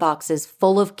deposit boxes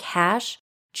full of cash,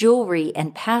 jewelry,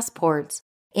 and passports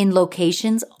in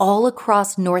locations all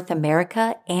across North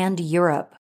America and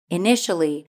Europe.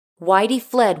 Initially, Whitey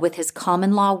fled with his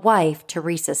common-law wife,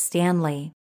 Teresa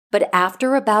Stanley. But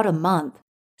after about a month,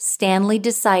 Stanley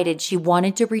decided she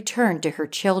wanted to return to her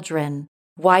children.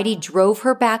 Whitey drove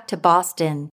her back to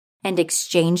Boston and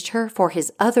exchanged her for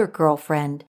his other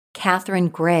girlfriend, Catherine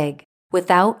Gregg,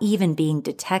 without even being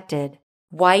detected.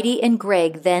 Whitey and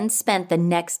Gregg then spent the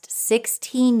next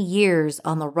 16 years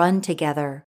on the run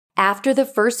together. After the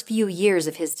first few years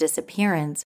of his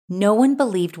disappearance, no one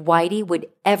believed Whitey would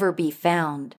ever be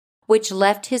found, which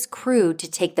left his crew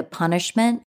to take the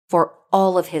punishment for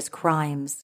all of his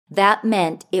crimes. That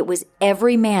meant it was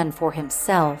every man for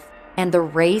himself, and the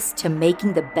race to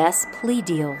making the best plea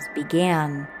deals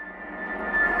began.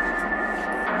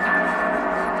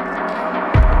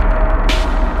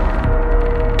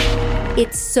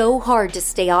 It's so hard to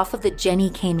stay off of the Jenny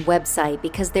Kane website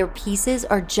because their pieces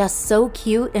are just so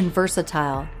cute and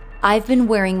versatile. I've been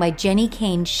wearing my Jenny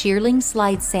Kane shearling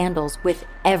slide sandals with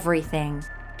everything.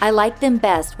 I like them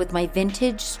best with my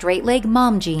vintage straight-leg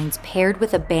mom jeans paired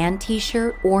with a band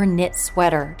t-shirt or knit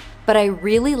sweater, but I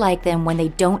really like them when they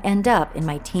don't end up in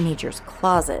my teenager's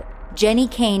closet. Jenny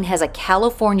Kane has a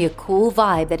California cool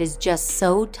vibe that is just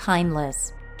so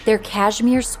timeless. Their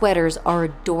cashmere sweaters are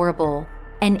adorable,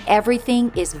 and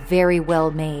everything is very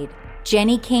well made.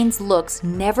 Jenny Kane's looks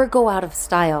never go out of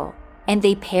style, and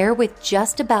they pair with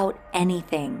just about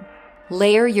anything.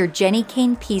 Layer your Jenny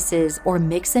Kane pieces or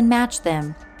mix and match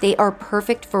them. They are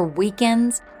perfect for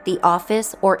weekends, the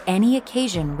office, or any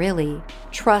occasion, really.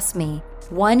 Trust me,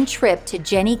 one trip to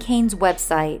Jenny Kane's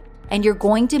website, and you're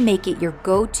going to make it your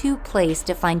go-to place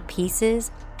to find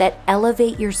pieces that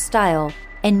elevate your style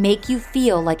and make you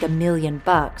feel like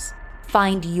 $1,000,000.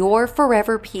 Find your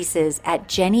forever pieces at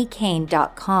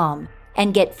jennykane.com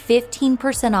and get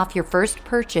 15% off your first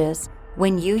purchase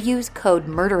when you use code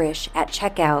MURDERISH at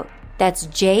checkout. That's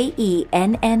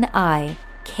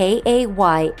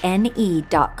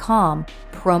JENNIKAYNE.com,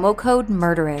 promo code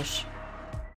MURDERISH.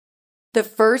 The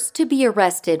first to be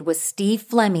arrested was Steve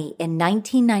Flemmy in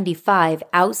 1995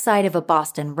 outside of a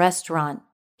Boston restaurant.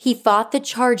 He fought the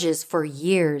charges for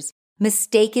years,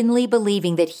 mistakenly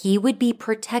believing that he would be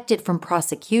protected from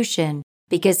prosecution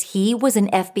because he was an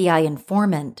FBI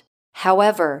informant.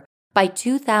 However, by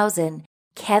 2000,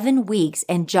 Kevin Weeks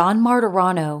and John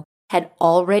Martirano had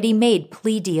already made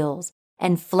plea deals,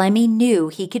 and Flemmy knew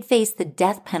he could face the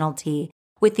death penalty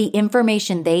with the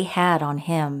information they had on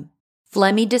him.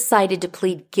 Flemmy decided to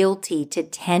plead guilty to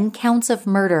 10 counts of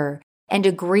murder and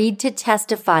agreed to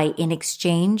testify in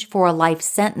exchange for a life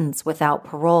sentence without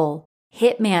parole.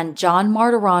 Hitman John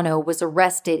Martirano was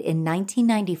arrested in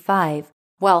 1995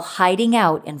 while hiding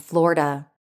out in Florida.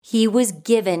 He was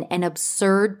given an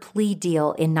absurd plea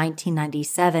deal in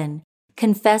 1997,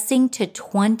 confessing to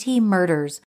 20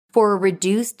 murders for a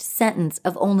reduced sentence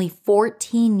of only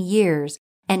 14 years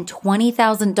and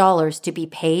 $20,000 to be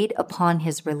paid upon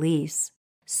his release.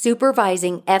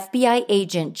 Supervising FBI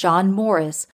agent John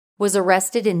Morris was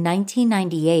arrested in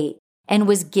 1998 and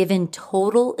was given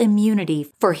total immunity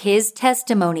for his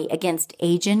testimony against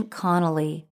Agent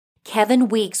Connolly. Kevin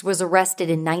Weeks was arrested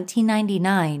in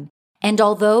 1999, and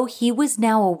although he was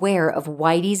now aware of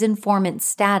Whitey's informant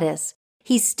status,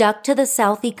 he stuck to the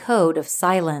Southie code of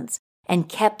silence and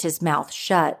kept his mouth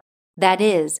shut. That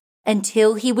is,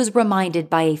 until he was reminded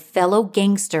by a fellow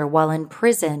gangster while in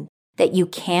prison that you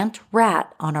can't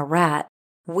rat on a rat.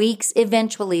 Weeks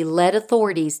eventually led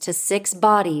authorities to 6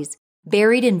 bodies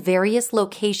buried in various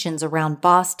locations around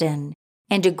Boston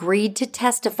and agreed to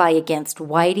testify against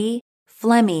Whitey,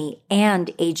 Flemmy,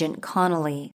 and Agent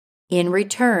Connolly. In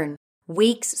return,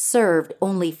 Weeks served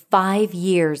only 5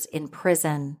 years in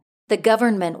prison. The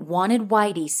government wanted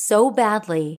Whitey so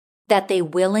badly that they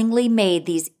willingly made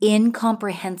these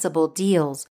incomprehensible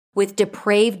deals with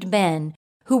depraved men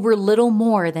who were little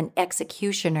more than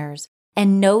executioners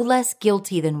and no less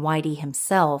guilty than Whitey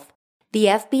himself. The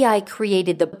FBI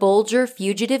created the Bulger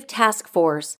Fugitive Task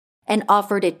Force and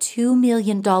offered a $2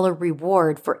 million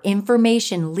reward for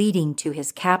information leading to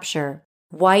his capture.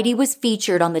 Whitey was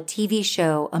featured on the TV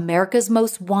show America's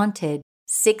Most Wanted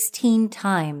 16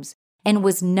 times and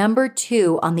was number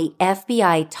 2 on the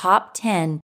FBI Top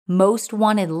 10 Most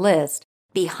Wanted list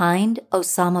behind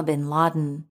Osama bin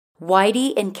Laden.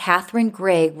 Whitey and Catherine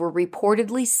Gregg were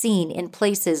reportedly seen in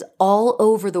places all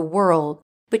over the world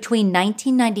between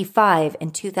 1995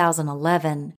 and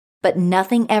 2011, but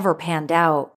nothing ever panned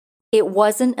out. It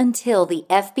wasn't until the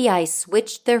FBI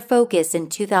switched their focus in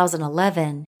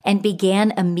 2011 and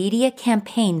began a media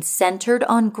campaign centered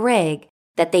on Gregg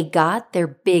that they got their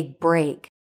big break.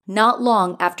 Not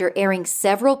long after airing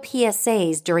several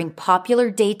PSAs during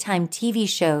popular daytime TV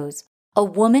shows, a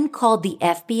woman called the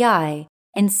FBI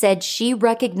and said she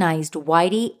recognized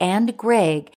Whitey and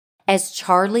Gregg as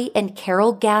Charlie and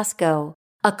Carol Gasco,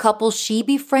 a couple she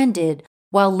befriended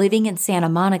while living in Santa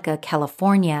Monica,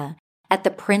 California, at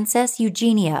the Princess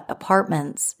Eugenia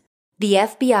Apartments. The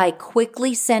FBI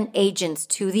quickly sent agents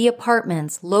to the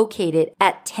apartments located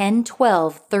at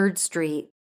 1012 3rd Street.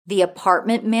 The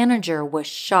apartment manager was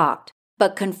shocked,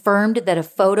 but confirmed that a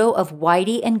photo of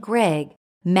Whitey and Gregg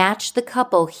matched the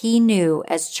couple he knew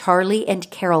as Charlie and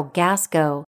Carol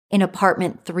Gasco in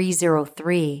apartment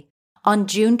 303. On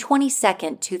June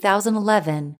 22,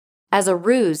 2011, as a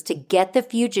ruse to get the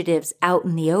fugitives out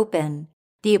in the open,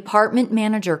 the apartment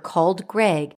manager called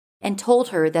Gregg and told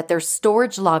her that their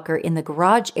storage locker in the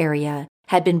garage area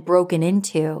had been broken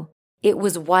into. It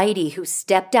was Whitey who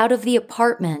stepped out of the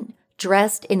apartment,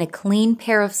 dressed in a clean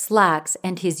pair of slacks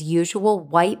and his usual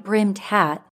white-brimmed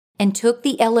hat, and took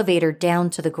the elevator down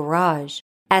to the garage.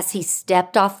 As he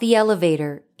stepped off the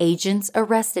elevator, agents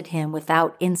arrested him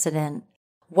without incident.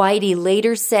 Whitey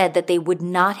later said that they would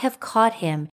not have caught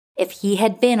him if he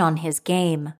had been on his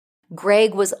game.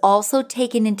 Gregg was also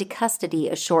taken into custody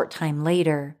a short time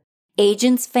later.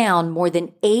 Agents found more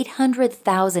than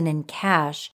 $800,000 in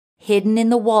cash hidden in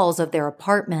the walls of their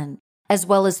apartment, as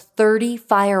well as 30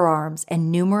 firearms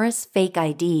and numerous fake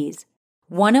IDs.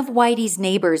 One of Whitey's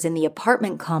neighbors in the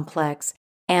apartment complex,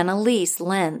 Annalise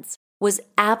Lentz, was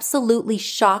absolutely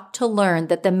shocked to learn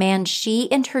that the man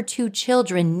she and her 2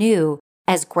 children knew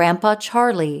as Grandpa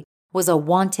Charlie was a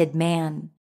wanted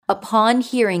man. Upon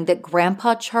hearing that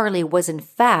Grandpa Charlie was in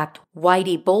fact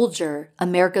Whitey Bulger,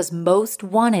 America's most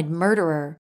wanted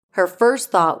murderer, her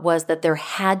first thought was that there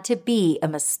had to be a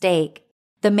mistake.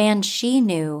 The man she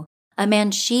knew, a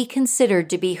man she considered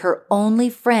to be her only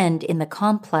friend in the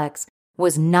complex,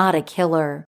 was not a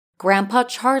killer. Grandpa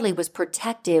Charlie was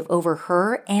protective over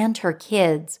her and her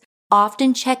kids,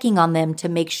 often checking on them to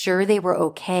make sure they were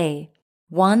okay.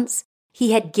 Once,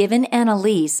 he had given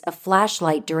Annalise a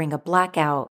flashlight during a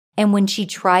blackout, and when she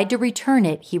tried to return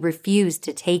it, he refused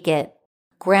to take it.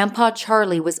 Grandpa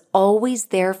Charlie was always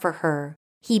there for her.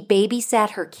 He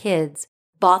babysat her kids,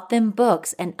 bought them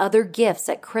books and other gifts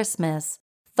at Christmas,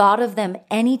 thought of them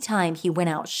anytime he went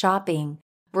out shopping,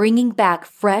 bringing back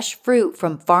fresh fruit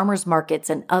from farmers markets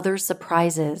and other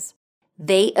surprises.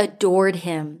 They adored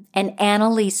him, and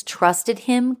Annalise trusted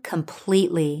him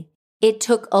completely. It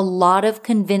took a lot of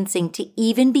convincing to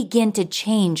even begin to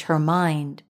change her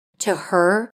mind. To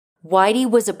her, Whitey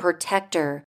was a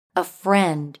protector, a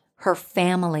friend, her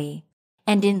family.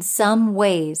 And in some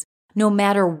ways, no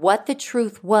matter what the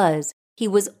truth was, he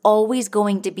was always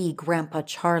going to be Grandpa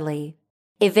Charlie.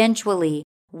 Eventually,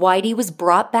 Whitey was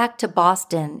brought back to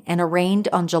Boston and arraigned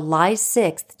on July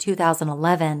 6,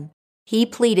 2011. He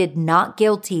pleaded not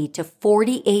guilty to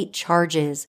 48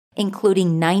 charges,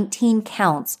 including 19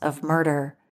 counts of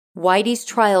murder. Whitey's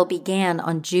trial began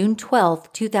on June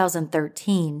 12,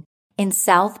 2013, in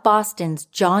South Boston's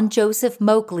John Joseph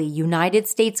Moakley United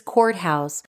States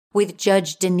Courthouse, with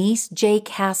Judge Denise J.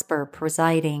 Casper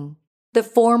presiding. The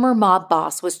former mob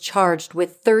boss was charged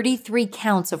with 33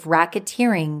 counts of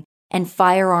racketeering and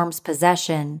firearms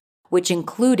possession, which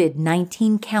included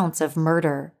 19 counts of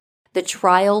murder. The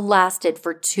trial lasted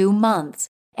for 2 months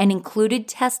and included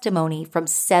testimony from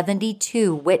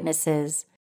 72 witnesses.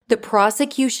 The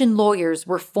prosecution lawyers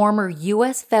were former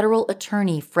U.S. Federal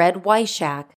Attorney Fred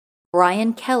Weishak,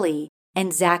 Brian Kelly,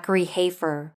 and Zachary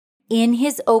Hafer. In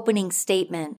his opening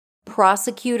statement,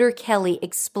 Prosecutor Kelly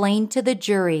explained to the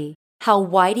jury how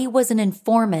Whitey was an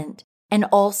informant and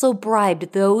also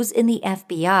bribed those in the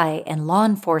FBI and law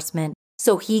enforcement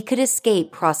so he could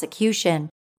escape prosecution.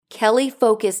 Kelly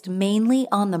focused mainly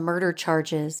on the murder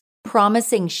charges,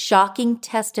 promising shocking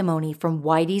testimony from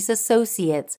Whitey's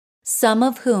associates, some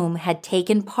of whom had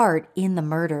taken part in the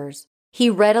murders. He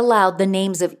read aloud the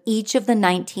names of each of the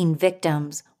 19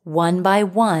 victims, one by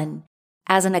one,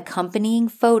 as an accompanying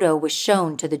photo was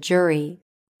shown to the jury.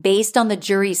 Based on the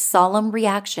jury's solemn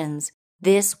reactions,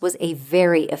 this was a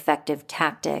very effective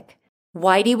tactic.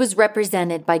 Whitey was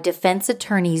represented by defense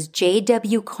attorneys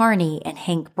J.W. Carney and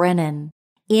Hank Brennan.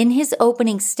 In his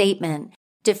opening statement,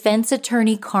 defense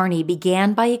attorney Carney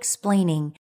began by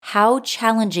explaining how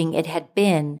challenging it had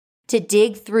been to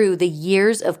dig through the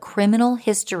years of criminal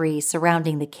history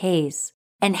surrounding the case,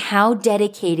 and how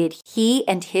dedicated he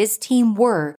and his team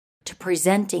were to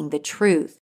presenting the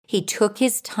truth. He took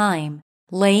his time,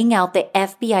 laying out the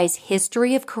FBI's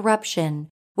history of corruption,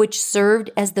 which served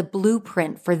as the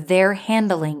blueprint for their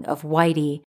handling of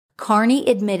Whitey. Carney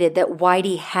admitted that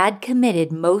Whitey had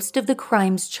committed most of the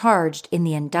crimes charged in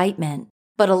the indictment,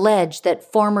 but alleged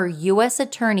that former U.S.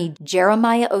 Attorney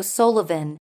Jeremiah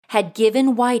O'Sullivan had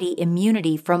given Whitey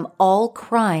immunity from all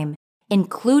crime,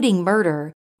 including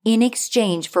murder, in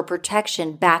exchange for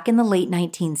protection back in the late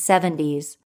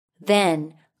 1970s.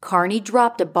 Then, Carney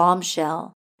dropped a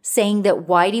bombshell, saying that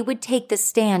Whitey would take the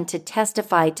stand to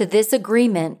testify to this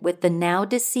agreement with the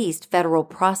now-deceased federal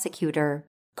prosecutor.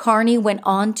 Carney went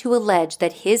on to allege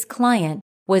that his client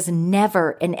was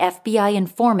never an FBI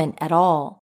informant at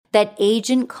all, that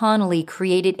Agent Connolly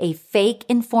created a fake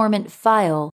informant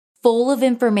file full of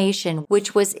information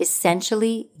which was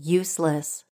essentially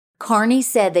useless. Carney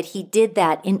said that he did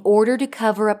that in order to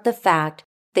cover up the fact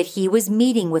that he was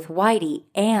meeting with Whitey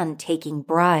and taking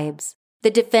bribes.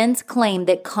 The defense claimed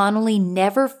that Connolly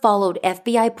never followed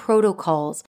FBI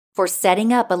protocols for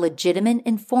setting up a legitimate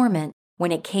informant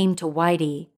when it came to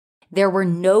Whitey. There were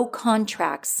no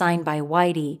contracts signed by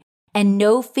Whitey and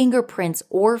no fingerprints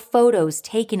or photos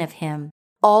taken of him,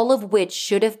 all of which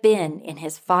should have been in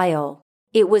his file.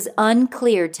 It was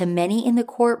unclear to many in the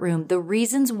courtroom the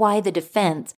reasons why the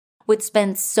defense would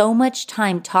spend so much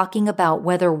time talking about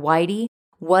whether Whitey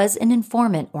was an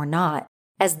informant or not,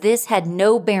 as this had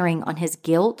no bearing on his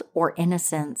guilt or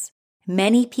innocence.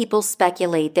 Many people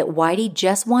speculate that Whitey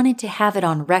just wanted to have it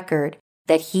on record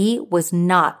that he was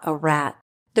not a rat.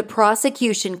 The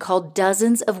prosecution called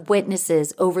dozens of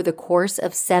witnesses over the course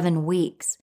of 7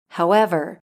 weeks.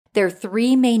 However, their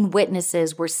 3 main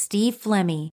witnesses were Steve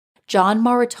Flemmi, John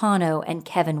Maritano, and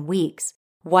Kevin Weeks,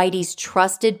 Whitey's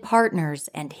trusted partners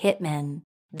and hitmen.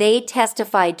 They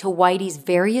testified to Whitey's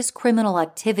various criminal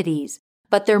activities,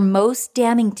 but their most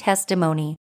damning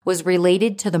testimony was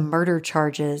related to the murder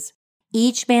charges.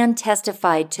 Each man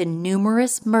testified to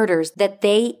numerous murders that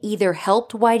they either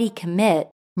helped Whitey commit,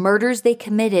 murders they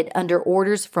committed under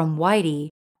orders from Whitey,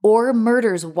 or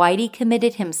murders Whitey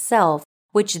committed himself,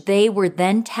 which they were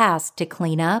then tasked to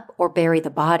clean up or bury the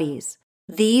bodies.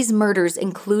 These murders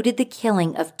included the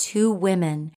killing of 2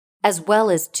 women, as well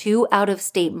as 2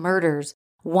 out-of-state murders,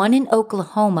 one in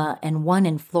Oklahoma and one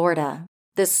in Florida.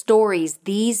 The stories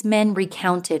these men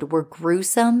recounted were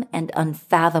gruesome and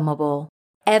unfathomable.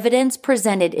 Evidence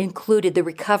presented included the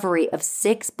recovery of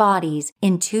 6 bodies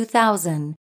in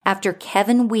 2000 after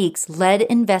Kevin Weeks led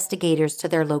investigators to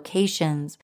their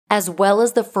locations, as well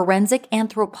as the forensic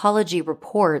anthropology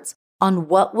reports on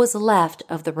what was left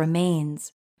of the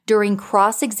remains. During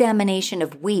cross-examination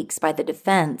of Weeks by the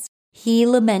defense, he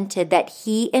lamented that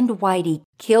he and Whitey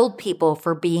killed people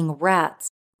for being rats,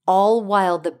 all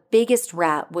while the biggest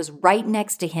rat was right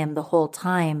next to him the whole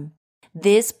time.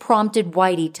 This prompted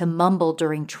Whitey to mumble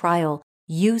during trial,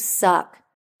 "You suck."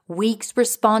 Weeks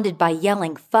responded by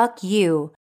yelling, "Fuck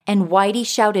you," and Whitey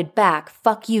shouted back,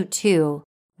 "Fuck you too."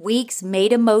 Weeks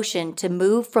made a motion to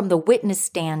move from the witness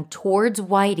stand towards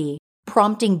Whitey,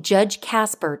 prompting Judge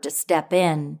Casper to step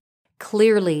in.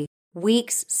 Clearly,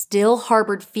 Weeks still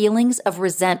harbored feelings of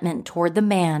resentment toward the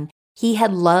man he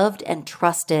had loved and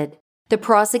trusted. The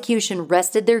prosecution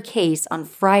rested their case on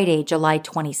Friday, July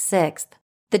 26th.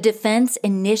 The defense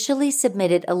initially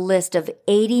submitted a list of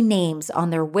 80 names on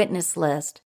their witness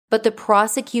list, but the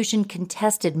prosecution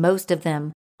contested most of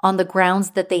them on the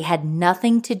grounds that they had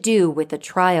nothing to do with the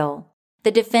trial. The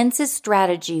defense's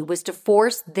strategy was to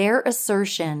force their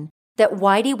assertion that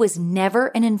Whitey was never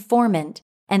an informant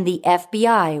and the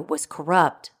FBI was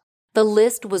corrupt. The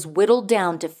list was whittled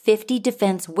down to 50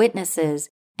 defense witnesses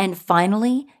and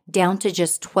finally down to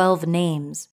just 12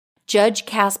 names. Judge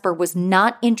Casper was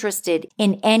not interested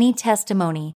in any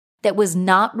testimony that was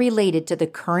not related to the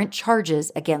current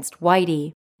charges against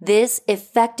Whitey. This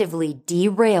effectively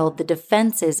derailed the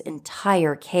defense's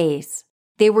entire case.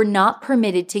 They were not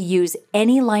permitted to use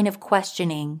any line of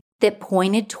questioning that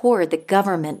pointed toward the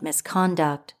government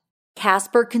misconduct.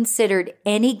 Casper considered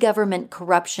any government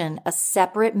corruption a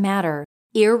separate matter,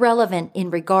 irrelevant in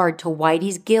regard to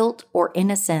Whitey's guilt or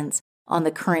innocence on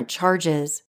the current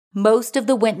charges. Most of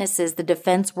the witnesses the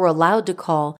defense were allowed to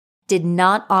call did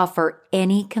not offer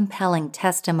any compelling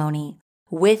testimony,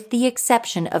 with the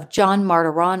exception of John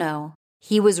Martirano.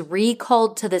 He was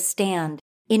recalled to the stand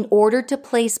in order to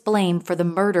place blame for the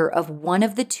murder of one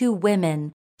of the two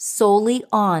women solely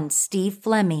on Steve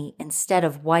Flemmi instead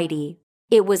of Whitey.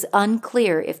 It was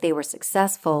unclear if they were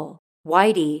successful.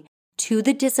 Whitey, to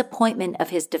the disappointment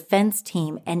of his defense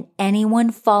team and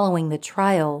anyone following the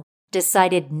trial,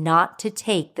 decided not to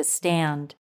take the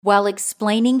stand. While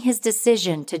explaining his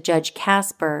decision to Judge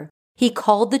Casper, he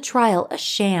called the trial a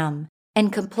sham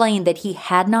and complained that he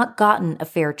had not gotten a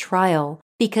fair trial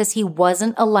because he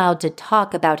wasn't allowed to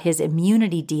talk about his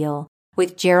immunity deal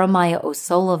with Jeremiah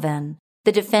O'Sullivan.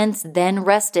 The defense then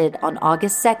rested on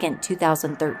August 2,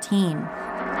 2013.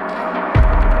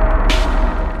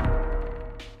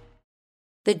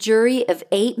 The jury of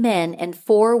 8 men and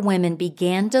 4 women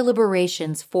began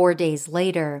deliberations 4 days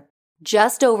later.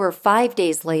 Just over 5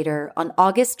 days later, on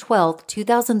August 12,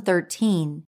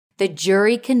 2013, the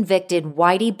jury convicted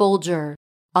Whitey Bulger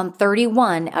on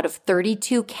 31 out of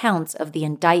 32 counts of the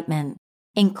indictment,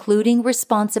 including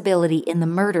responsibility in the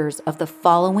murders of the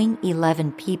following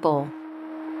 11 people.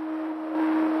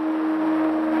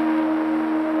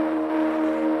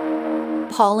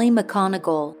 Polly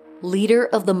McConigal, leader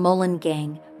of the Mullen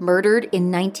Gang, murdered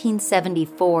in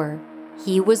 1974.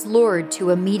 He was lured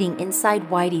to a meeting inside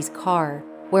Whitey's car,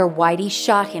 where Whitey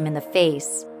shot him in the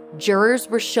face. Jurors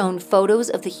were shown photos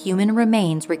of the human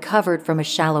remains recovered from a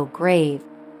shallow grave,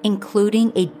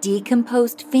 including a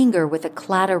decomposed finger with a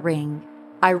claddagh ring.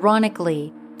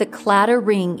 Ironically, the claddagh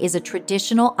ring is a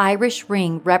traditional Irish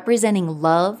ring representing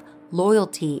love,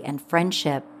 loyalty, and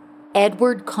friendship.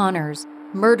 Edward Connors,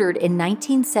 murdered in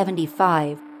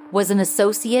 1975, was an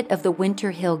associate of the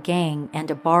Winter Hill Gang and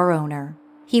a bar owner.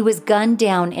 He was gunned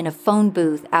down in a phone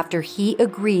booth after he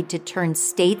agreed to turn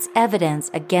state's evidence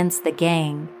against the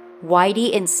gang.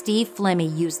 Whitey and Steve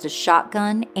Flemmi used a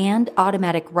shotgun and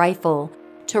automatic rifle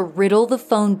to riddle the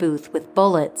phone booth with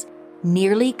bullets,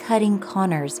 nearly cutting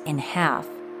Connors in half.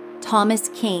 Thomas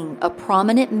King, a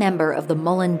prominent member of the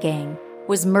Mullen Gang,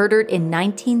 was murdered in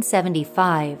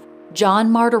 1975.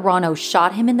 John Martirano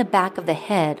shot him in the back of the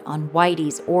head on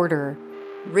Whitey's order.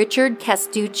 Richard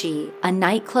Castucci, a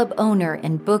nightclub owner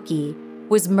and bookie,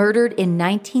 was murdered in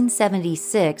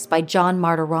 1976 by John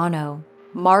Martirano.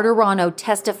 Martirano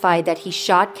testified that he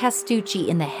shot Castucci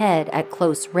in the head at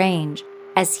close range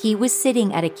as he was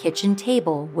sitting at a kitchen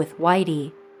table with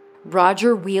Whitey.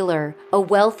 Roger Wheeler, a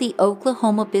wealthy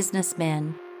Oklahoma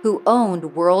businessman who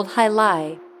owned World High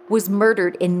Lie, was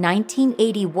murdered in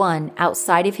 1981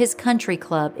 outside of his country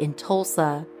club in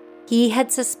Tulsa. He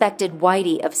had suspected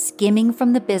Whitey of skimming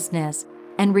from the business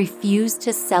and refused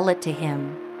to sell it to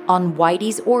him. On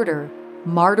Whitey's order,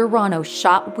 Martirano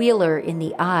shot Wheeler in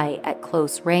the eye at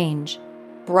close range.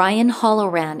 Brian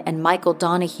Halloran and Michael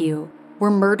Donahue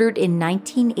were murdered in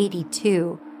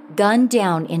 1982, gunned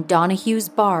down in Donahue's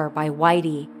bar by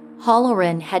Whitey.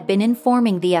 Halloran had been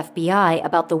informing the FBI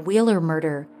about the Wheeler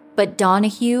murder, but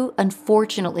Donahue,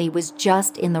 unfortunately, was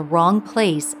just in the wrong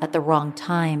place at the wrong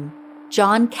time.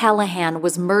 John Callahan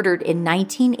was murdered in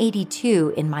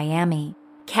 1982 in Miami.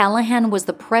 Callahan was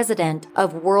the president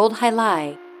of World High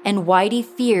Lie, and Whitey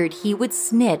feared he would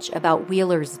snitch about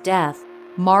Wheeler's death.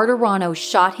 Martirano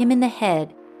shot him in the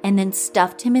head and then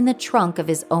stuffed him in the trunk of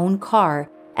his own car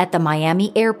at the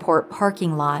Miami airport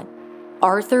parking lot.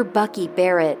 Arthur Bucky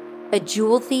Barrett, a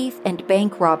jewel thief and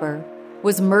bank robber,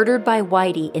 was murdered by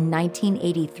Whitey in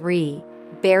 1983.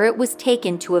 Barrett was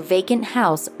taken to a vacant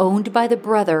house owned by the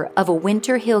brother of a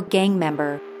Winter Hill Gang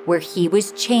member, where he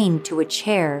was chained to a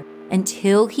chair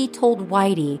until he told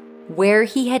Whitey where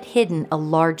he had hidden a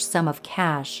large sum of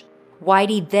cash.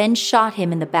 Whitey then shot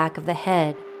him in the back of the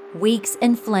head. Weeks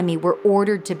and Flemmi were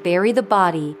ordered to bury the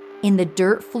body in the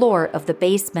dirt floor of the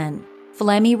basement.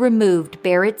 Flemmy removed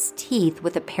Barrett's teeth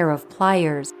with a pair of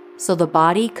pliers so the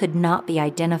body could not be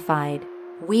identified.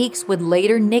 Weeks would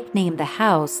later nickname the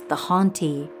house the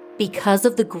Haunty because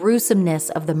of the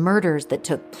gruesomeness of the murders that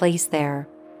took place there.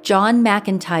 John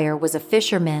McIntyre was a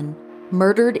fisherman,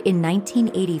 murdered in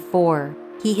 1984.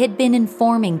 He had been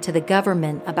informing to the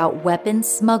government about weapons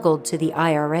smuggled to the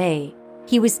IRA.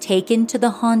 He was taken to the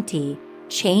Haunty,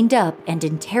 chained up and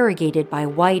interrogated by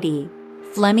Whitey.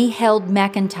 Flemmy held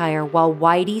McIntyre while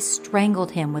Whitey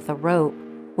strangled him with a rope.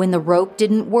 When the rope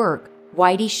didn't work,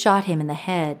 Whitey shot him in the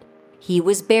head. He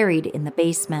was buried in the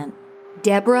basement.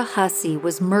 Deborah Hussey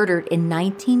was murdered in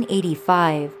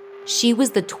 1985. She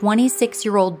was the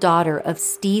 26-year-old daughter of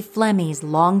Steve Flemmy's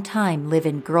longtime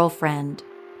live-in girlfriend.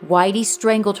 Whitey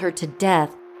strangled her to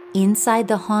death inside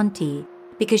the Haunty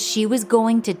because she was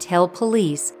going to tell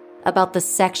police about the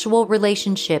sexual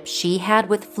relationship she had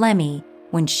with Flemmy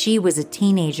when she was a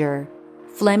teenager.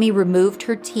 Flemmy removed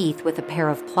her teeth with a pair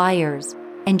of pliers,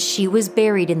 and she was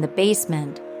buried in the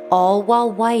basement, all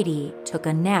while Whitey took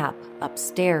a nap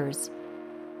upstairs.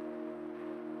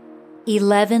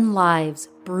 11 lives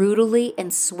brutally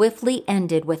and swiftly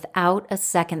ended without a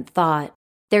second thought.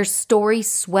 Their story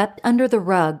swept under the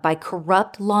rug by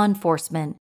corrupt law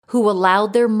enforcement who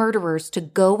allowed their murderers to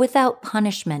go without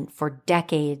punishment for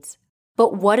decades.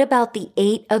 But what about the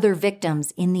 8 other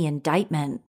victims in the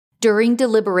indictment? During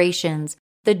deliberations,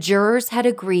 the jurors had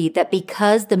agreed that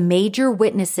because the major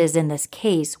witnesses in this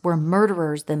case were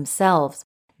murderers themselves,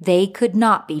 they could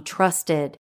not be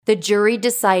trusted. The jury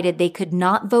decided they could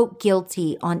not vote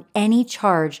guilty on any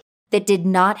charge that did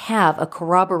not have a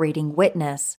corroborating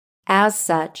witness. As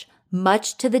such,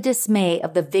 much to the dismay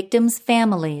of the victims'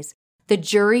 families, the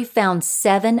jury found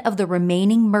 7 of the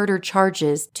remaining murder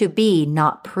charges to be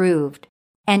not proved.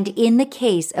 And in the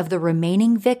case of the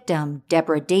remaining victim,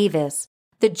 Deborah Davis,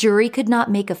 the jury could not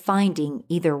make a finding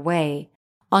either way.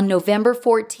 On November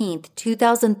 14,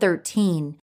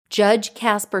 2013, Judge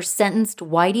Casper sentenced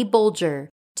Whitey Bulger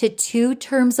to 2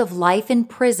 terms of life in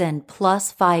prison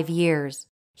plus 5 years.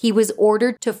 He was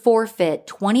ordered to forfeit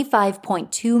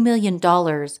 $25.2 million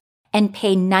and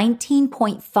pay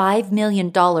 $19.5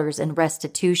 million in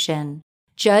restitution.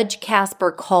 Judge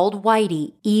Casper called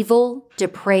Whitey evil,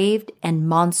 depraved, and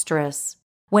monstrous.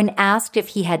 When asked if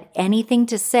he had anything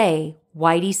to say,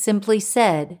 Whitey simply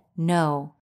said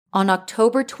no. On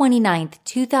October 29,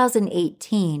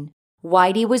 2018,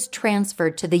 Whitey was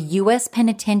transferred to the U.S.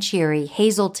 Penitentiary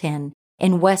Hazleton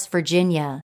in West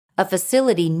Virginia, a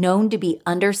facility known to be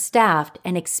understaffed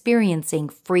and experiencing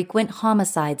frequent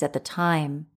homicides at the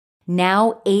time.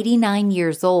 Now 89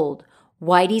 years old,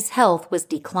 Whitey's health was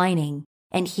declining,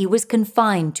 and he was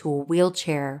confined to a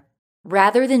wheelchair.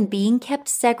 Rather than being kept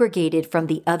segregated from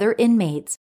the other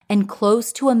inmates and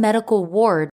close to a medical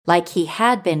ward like he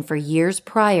had been for years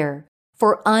prior,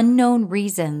 for unknown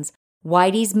reasons,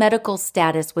 Whitey's medical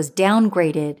status was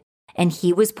downgraded and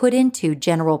he was put into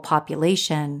general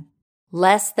population.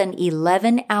 Less than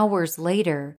 11 hours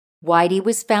later, Whitey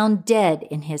was found dead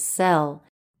in his cell,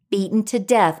 beaten to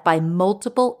death by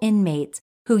multiple inmates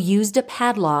who used a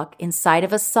padlock inside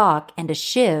of a sock and a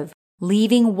shiv,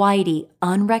 leaving Whitey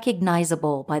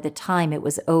unrecognizable by the time it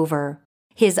was over.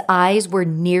 His eyes were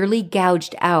nearly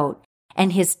gouged out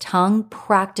and his tongue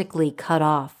practically cut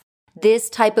off.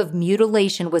 This type of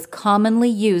mutilation was commonly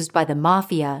used by the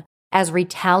mafia as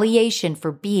retaliation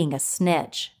for being a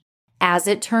snitch. As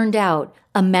it turned out,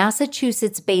 a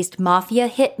Massachusetts-based mafia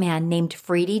hitman named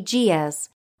Freddie G.S.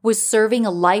 was serving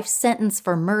a life sentence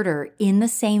for murder in the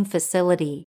same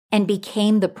facility and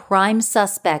became the prime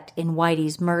suspect in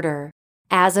Whitey's murder.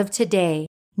 As of today,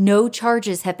 no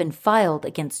charges have been filed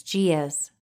against G.S.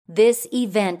 This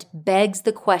event begs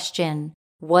the question,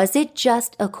 was it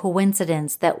just a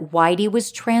coincidence that Whitey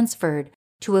was transferred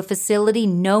to a facility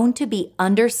known to be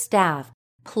understaffed,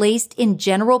 placed in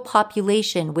general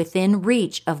population within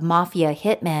reach of mafia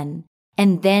hitmen,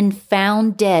 and then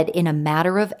found dead in a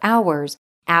matter of hours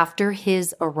after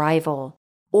his arrival?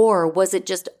 Or was it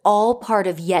just all part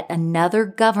of yet another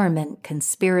government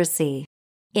conspiracy?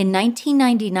 In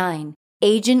 1999,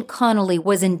 Agent Connolly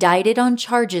was indicted on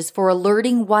charges for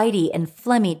alerting Whitey and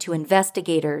Flemmy to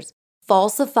investigators,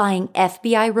 falsifying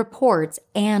FBI reports,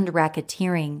 and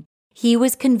racketeering. He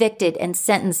was convicted and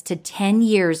sentenced to 10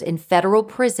 years in federal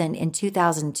prison in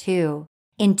 2002.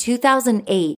 In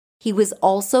 2008, he was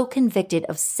also convicted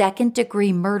of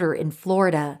second-degree murder in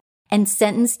Florida and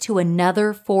sentenced to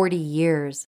another 40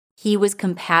 years. He was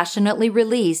compassionately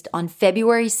released on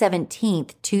February 17,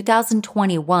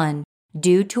 2021,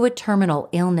 due to a terminal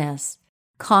illness.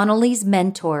 Connolly's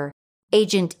mentor,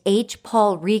 Agent H.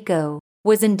 Paul Rico,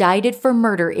 was indicted for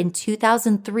murder in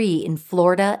 2003 in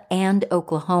Florida and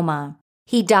Oklahoma.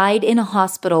 He died in a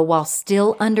hospital while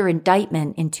still under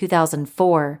indictment in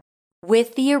 2004.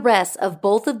 With the arrests of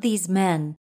both of these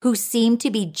men, who seemed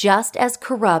to be just as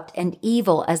corrupt and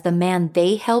evil as the man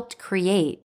they helped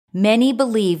create, many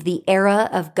believe the era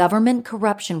of government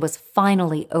corruption was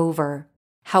finally over.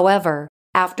 However,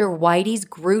 after Whitey's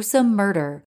gruesome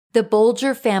murder, the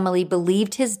Bulger family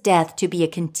believed his death to be a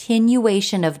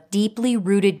continuation of deeply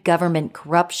rooted government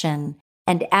corruption,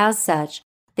 and as such,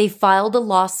 they filed a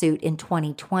lawsuit in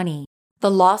 2020.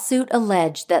 The lawsuit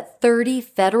alleged that 30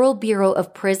 Federal Bureau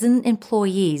of Prison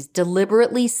employees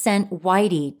deliberately sent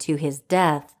Whitey to his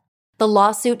death. The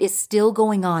lawsuit is still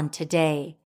going on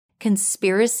today.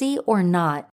 Conspiracy or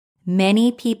not,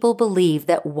 many people believe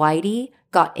that Whitey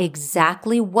got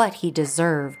exactly what he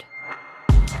deserved.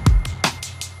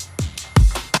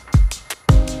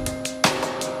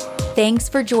 Thanks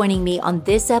for joining me on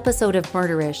this episode of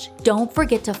Murderish. Don't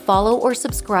forget to follow or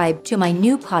subscribe to my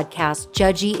new podcast,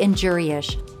 Judgy and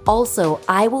Juryish. Also,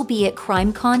 I will be at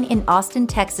CrimeCon in Austin,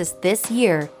 Texas this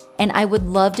year, and I would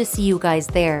love to see you guys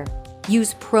there.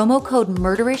 Use promo code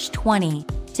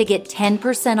MURDERISH20 to get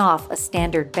 10% off a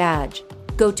standard badge.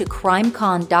 Go to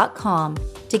crimecon.com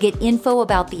to get info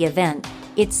about the event.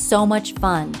 It's so much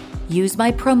fun. Use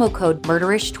my promo code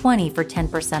MURDERISH20 for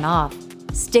 10% off.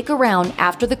 Stick around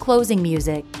after the closing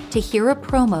music to hear a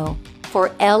promo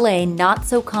for LA Not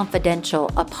So Confidential,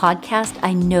 a podcast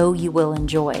I know you will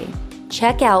enjoy.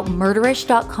 Check out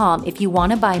murderish.com if you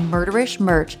want to buy Murderish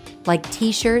merch like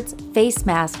t-shirts, face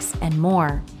masks, and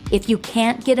more. If you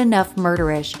can't get enough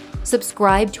Murderish,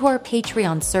 subscribe to our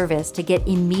Patreon service to get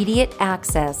immediate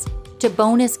access to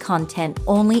bonus content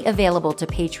only available to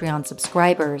Patreon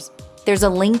subscribers. There's a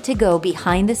link to go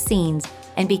behind the scenes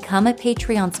and become a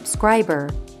Patreon subscriber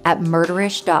at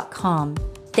murderish.com.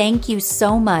 Thank you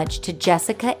so much to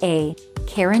Jessica A.,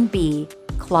 Karen B.,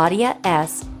 Claudia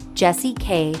S., Jesse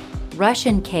K.,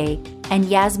 Russian K., and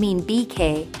Yasmin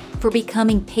BK for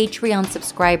becoming Patreon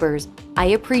subscribers. I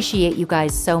appreciate you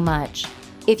guys so much.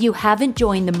 If you haven't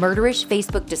joined the Murderish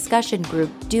Facebook discussion group,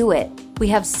 do it. We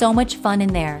have so much fun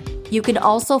in there. You can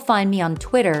also find me on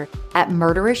Twitter at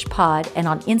MurderishPod and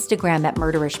on Instagram at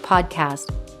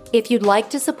MurderishPodcast. If you'd like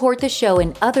to support the show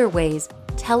in other ways,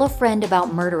 tell a friend about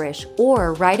Murderish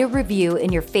or write a review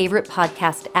in your favorite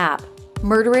podcast app.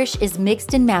 Murderish is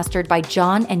mixed and mastered by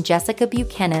John and Jessica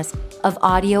Buchanan of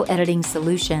Audio Editing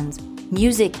Solutions.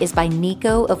 Music is by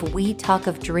Nico of We Talk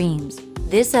of Dreams.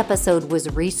 This episode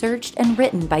was researched and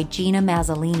written by Gina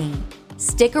Mazzolini.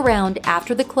 Stick around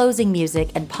after the closing music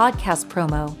and podcast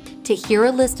promo to hear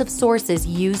a list of sources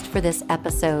used for this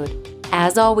episode.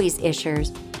 As always,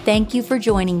 Ishers, thank you for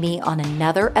joining me on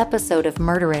another episode of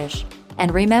Murderish.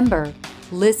 And remember,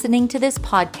 listening to this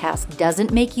podcast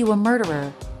doesn't make you a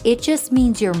murderer. It just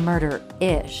means you're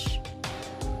murder-ish.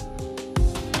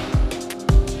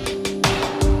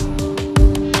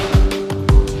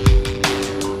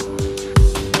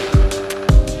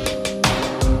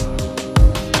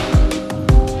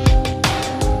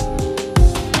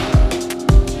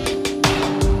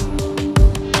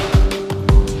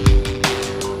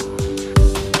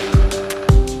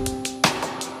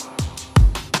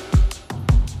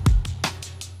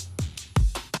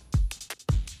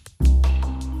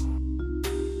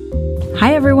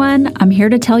 Hi everyone, I'm here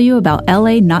to tell you about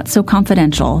LA Not So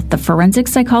Confidential, the forensic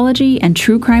psychology and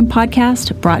true crime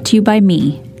podcast brought to you by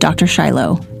me, Dr.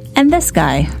 Shiloh, and this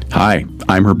guy. Hi,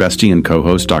 I'm her bestie and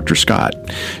co-host, Dr. Scott.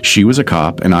 She was a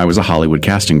cop and I was a Hollywood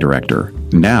casting director.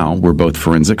 Now we're both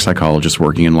forensic psychologists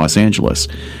working in Los Angeles.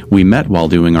 We met while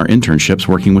doing our internships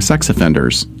working with sex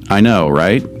offenders. I know,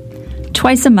 right?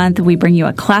 Twice a month, we bring you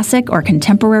a classic or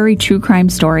contemporary true crime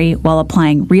story while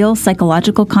applying real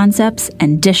psychological concepts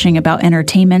and dishing about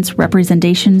entertainment's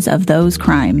representations of those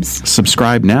crimes.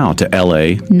 Subscribe now to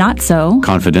LA Not So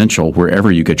Confidential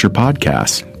wherever you get your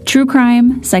podcasts. True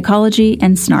crime, psychology,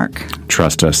 and snark.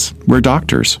 Trust us, we're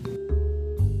doctors.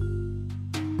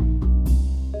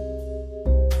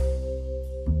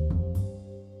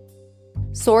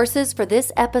 Sources for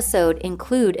this episode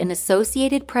include an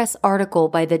Associated Press article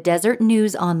by the Desert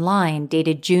News Online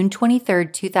dated June 23,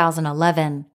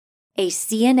 2011, a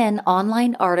CNN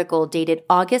online article dated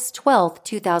August 12,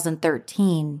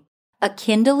 2013, a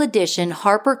Kindle edition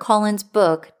HarperCollins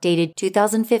book dated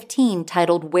 2015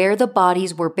 titled Where the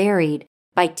Bodies Were Buried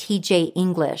by T.J.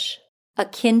 English, a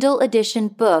Kindle edition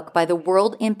book by the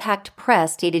World Impact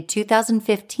Press dated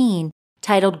 2015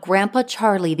 titled Grandpa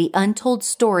Charlie, The Untold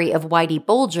Story of Whitey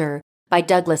Bulger by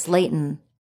Douglas Layton,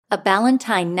 a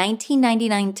Ballantine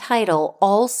 1999 title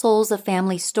All Souls, A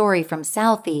Family Story from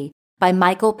Southie by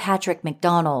Michael Patrick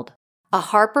McDonald, a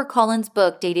HarperCollins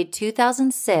book dated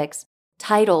 2006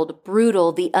 titled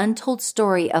Brutal: The Untold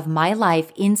Story of My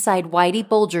Life Inside Whitey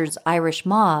Bulger's Irish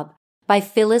Mob by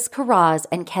Phyllis Carraz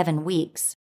and Kevin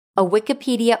Weeks, a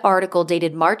Wikipedia article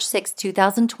dated March 6,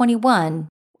 2021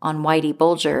 on Whitey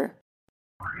Bulger.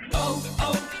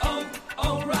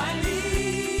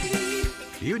 O'Reilly!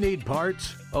 You need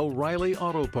parts? O'Reilly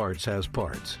Auto Parts has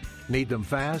parts. Need them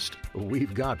fast?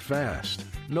 We've got fast.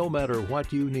 No matter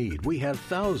what you need, we have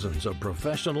thousands of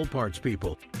professional parts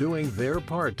people doing their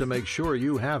part to make sure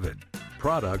you have it.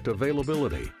 Product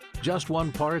availability. Just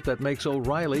one part that makes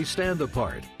O'Reilly stand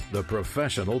apart. The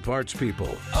professional parts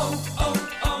people.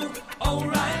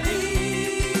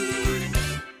 O'Reilly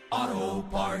Auto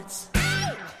Parts.